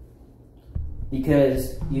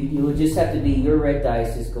 Because you would just have to be, your red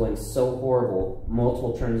dice is going so horrible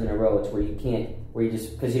multiple turns in a row, it's where you can't,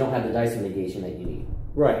 because you don't have the dice negation that you need.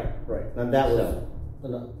 Right. And that was,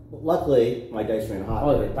 luckily, my dice ran hot.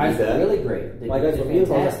 Oh, the dice were really great. My dice were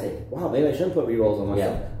fantastic. Wow, maybe I shouldn't put rerolls on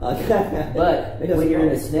myself. Yeah. But when you're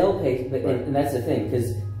in a snail pace, and that's the thing,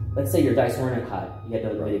 because let's say your dice weren't hot, you had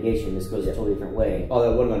no mitigation, this goes a totally different way. Oh,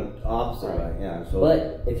 that would have gone opposite way, yeah. So.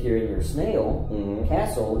 But if you're in your snail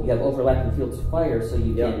castle, you have overlapping fields of fire, so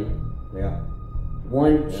you can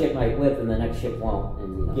one ship might whip and the next ship won't,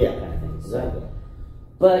 and that kind of thing. Exactly.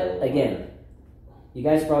 But again, you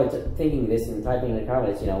guys are probably thinking this and typing in the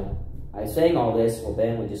comments. I was saying all this. Well,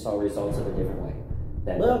 Ben, we just saw results of a different way.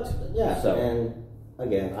 That worked. Yeah. So and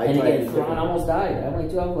again, Thrawn almost died. I only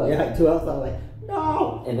 2 health left. Yeah, 2 health. I was like,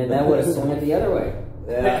 no. And then that would have swung it the other way.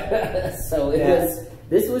 Yeah. So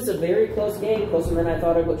this was a very close game, closer than I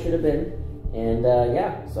thought it should have been. And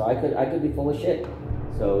so I could be full of shit.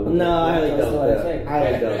 So no, I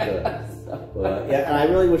highly doubt that. But yeah, and I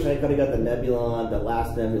really wish I could have got the Nebulon, the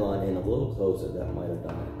last Nebulon, in a little closer. That might have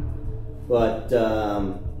done it. But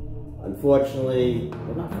unfortunately,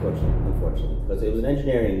 well, not unfortunately, because it was an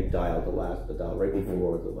engineering dial, the dial right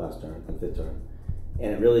before the last turn, the 5th turn,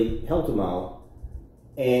 and it really helped him out.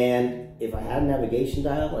 And if I had a navigation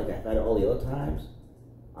dial like I've had all the other times,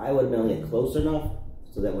 I would have been able to get close enough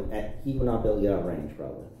so that he would not be able to get out of range,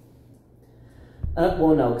 probably.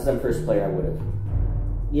 Well, no, because I'm first player, I would have.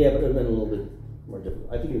 Yeah, but it would have been a little bit more difficult.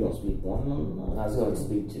 I think you're going to speed 1. I was going to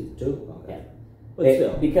speed 2. 2? Okay. Yeah. But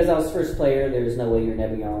still. Because I was first player, there's no way your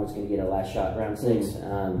Nebulon was going to get a last shot round 6.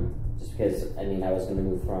 Just because, I was going to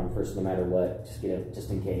move Thrawn first no matter what, just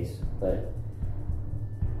in case. But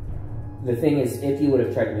the thing is, if you would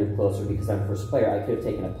have tried to move closer, because I'm first player, I could have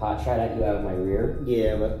taken a pot shot at you out of my rear.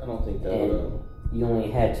 Yeah, but I don't think that would have. You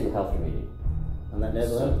only had 2 health remaining. On that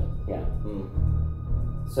Nebula? Yeah.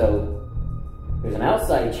 So there's an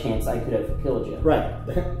outside chance I could have killed you. Right.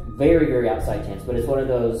 Very, very outside chance, but it's one of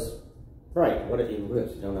those. Right. What it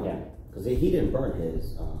rips? No. Yeah. Because he didn't burn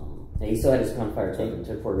his. Yeah, he still had his Gunfire taken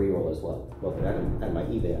for reroll as well. Well, but I had my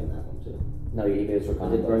eBay on that one too. No, your eBays were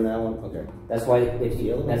gone. Did burn that one? Okay. That's why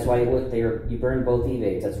you burned both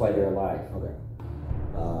eBays. That's why they're alive. Okay.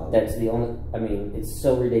 That's the only. It's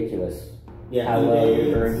so ridiculous. Yeah. How well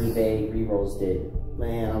your burn eBay rerolls did.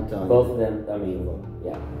 Man, I'm telling you. Both of them.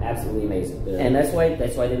 Yeah, absolutely amazing. Yeah. And that's why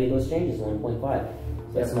they made those changes.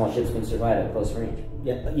 1.5. That small ships can survive at close range.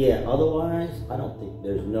 Yeah. Otherwise, I don't think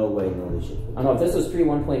there's no way none of these ships. I don't know if this was pre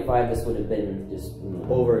 1.5, this would have been just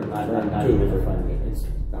over. Not even for fun games.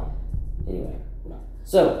 No. Anyway. No.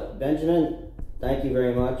 So Benjamin, thank you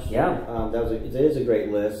very much. Yeah. It is a great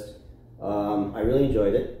list. I really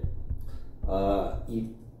enjoyed it.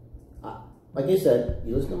 Like you said,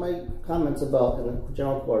 you listened to my comments about in the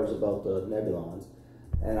general quarters about the Nebulons,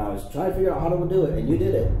 and I was trying to figure out how to do it, and you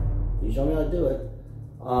did it. You showed me how to do it.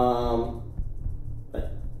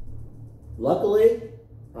 But luckily,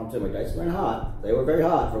 I'm saying my dice went hot. They were very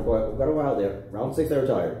hot for quite a while there. Round 6, they were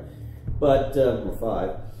tired, but or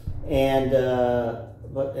 5, and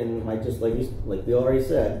I just like we already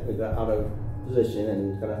said, we got out of position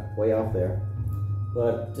and kind of way off there.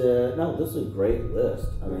 But no, this is a great list.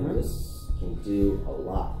 This can do a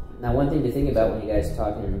lot. Now, one thing to think about when you guys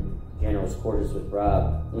talk in General's quarters with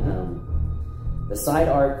Rob, the side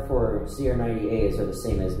arc for CR90As are the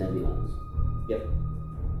same as Nebulons. Yep.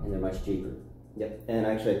 And they're much cheaper. Yep. And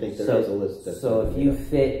actually, I think there is a list. So if you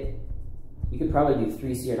fit, you could probably do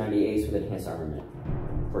 3 CR90As with enhanced armament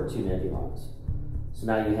for 2 Nebulons. So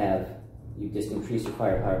now you just increase your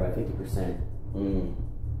firepower by 50%.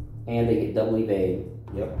 And they get double evade.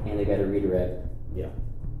 Yep. And they got a redirect. Yeah.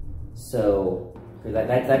 So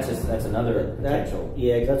that's another potential.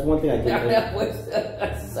 Yeah, that's one thing I did.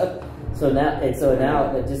 So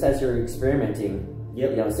now just as you're experimenting,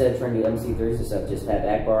 instead of trying to do MC30s stuff, just have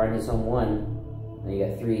Ackbar on his home 1, and you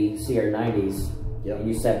got 3 CR90s, and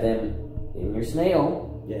you set them in your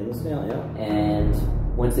snail. Yeah, in the snail. Yeah. And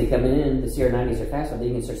once they come in, the CR90s are fast, then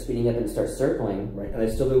you can start speeding up and start circling. Right, and they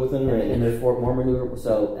still be within range. And they're more maneuverable.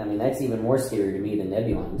 So that's even more scary to me than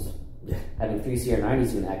Nebulons. Having 3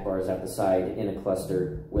 CR90s and Ackbars out the side in a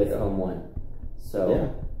cluster with home 1.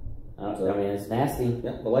 So, it's nasty.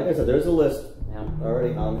 Yeah, but like I said, there's a list already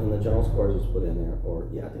in the general scores was put in there,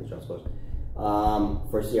 I think general scores,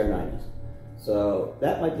 for CR90s. So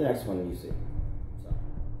that might be the next one you see.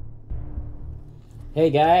 Hey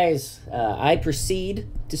guys, I proceed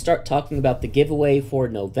to start talking about the giveaway for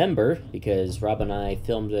November because Rob and I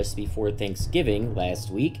filmed this before Thanksgiving last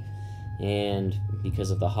week. And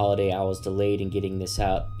because of the holiday, I was delayed in getting this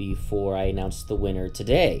out before I announced the winner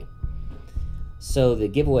today. So the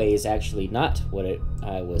giveaway is actually not what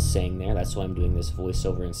I was saying there. That's why I'm doing this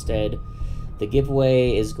voiceover instead. The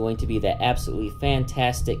giveaway is going to be the absolutely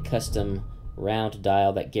fantastic custom round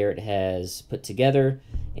dial that Garrett has put together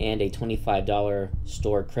and a $25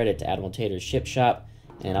 store credit to Admiral Tater's ship shop.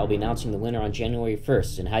 And I'll be announcing the winner on January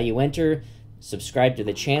 1st. And how you enter: subscribe to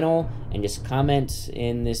the channel and just comment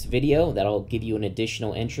in this video. That'll give you an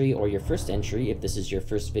additional entry, or your first entry if this is your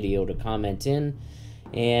first video to comment in.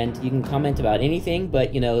 And you can comment about anything,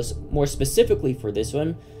 but more specifically for this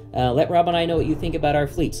one, Let Rob and I know what you think about our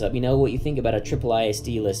fleets. Let me know what you think about a triple ISD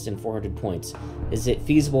list in 400 points. Is it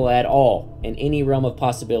feasible at all in any realm of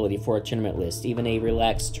possibility for a tournament list, even a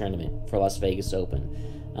relaxed tournament for Las Vegas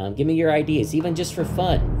Open? Give me your ideas, even just for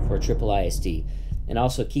fun, for a triple ISD. And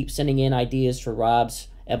also keep sending in ideas for Rob's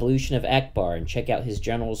evolution of Ackbar, and check out his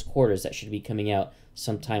General's Quarters that should be coming out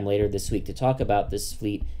sometime later this week to talk about this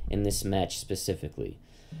fleet in this match specifically.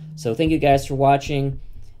 So thank you guys for watching,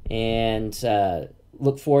 and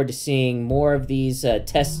look forward to seeing more of these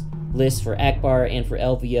test lists for Ackbar and for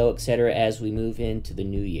LVO, etc. as we move into the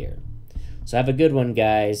new year. So have a good one,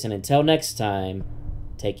 guys, and until next time,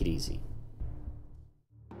 take it easy.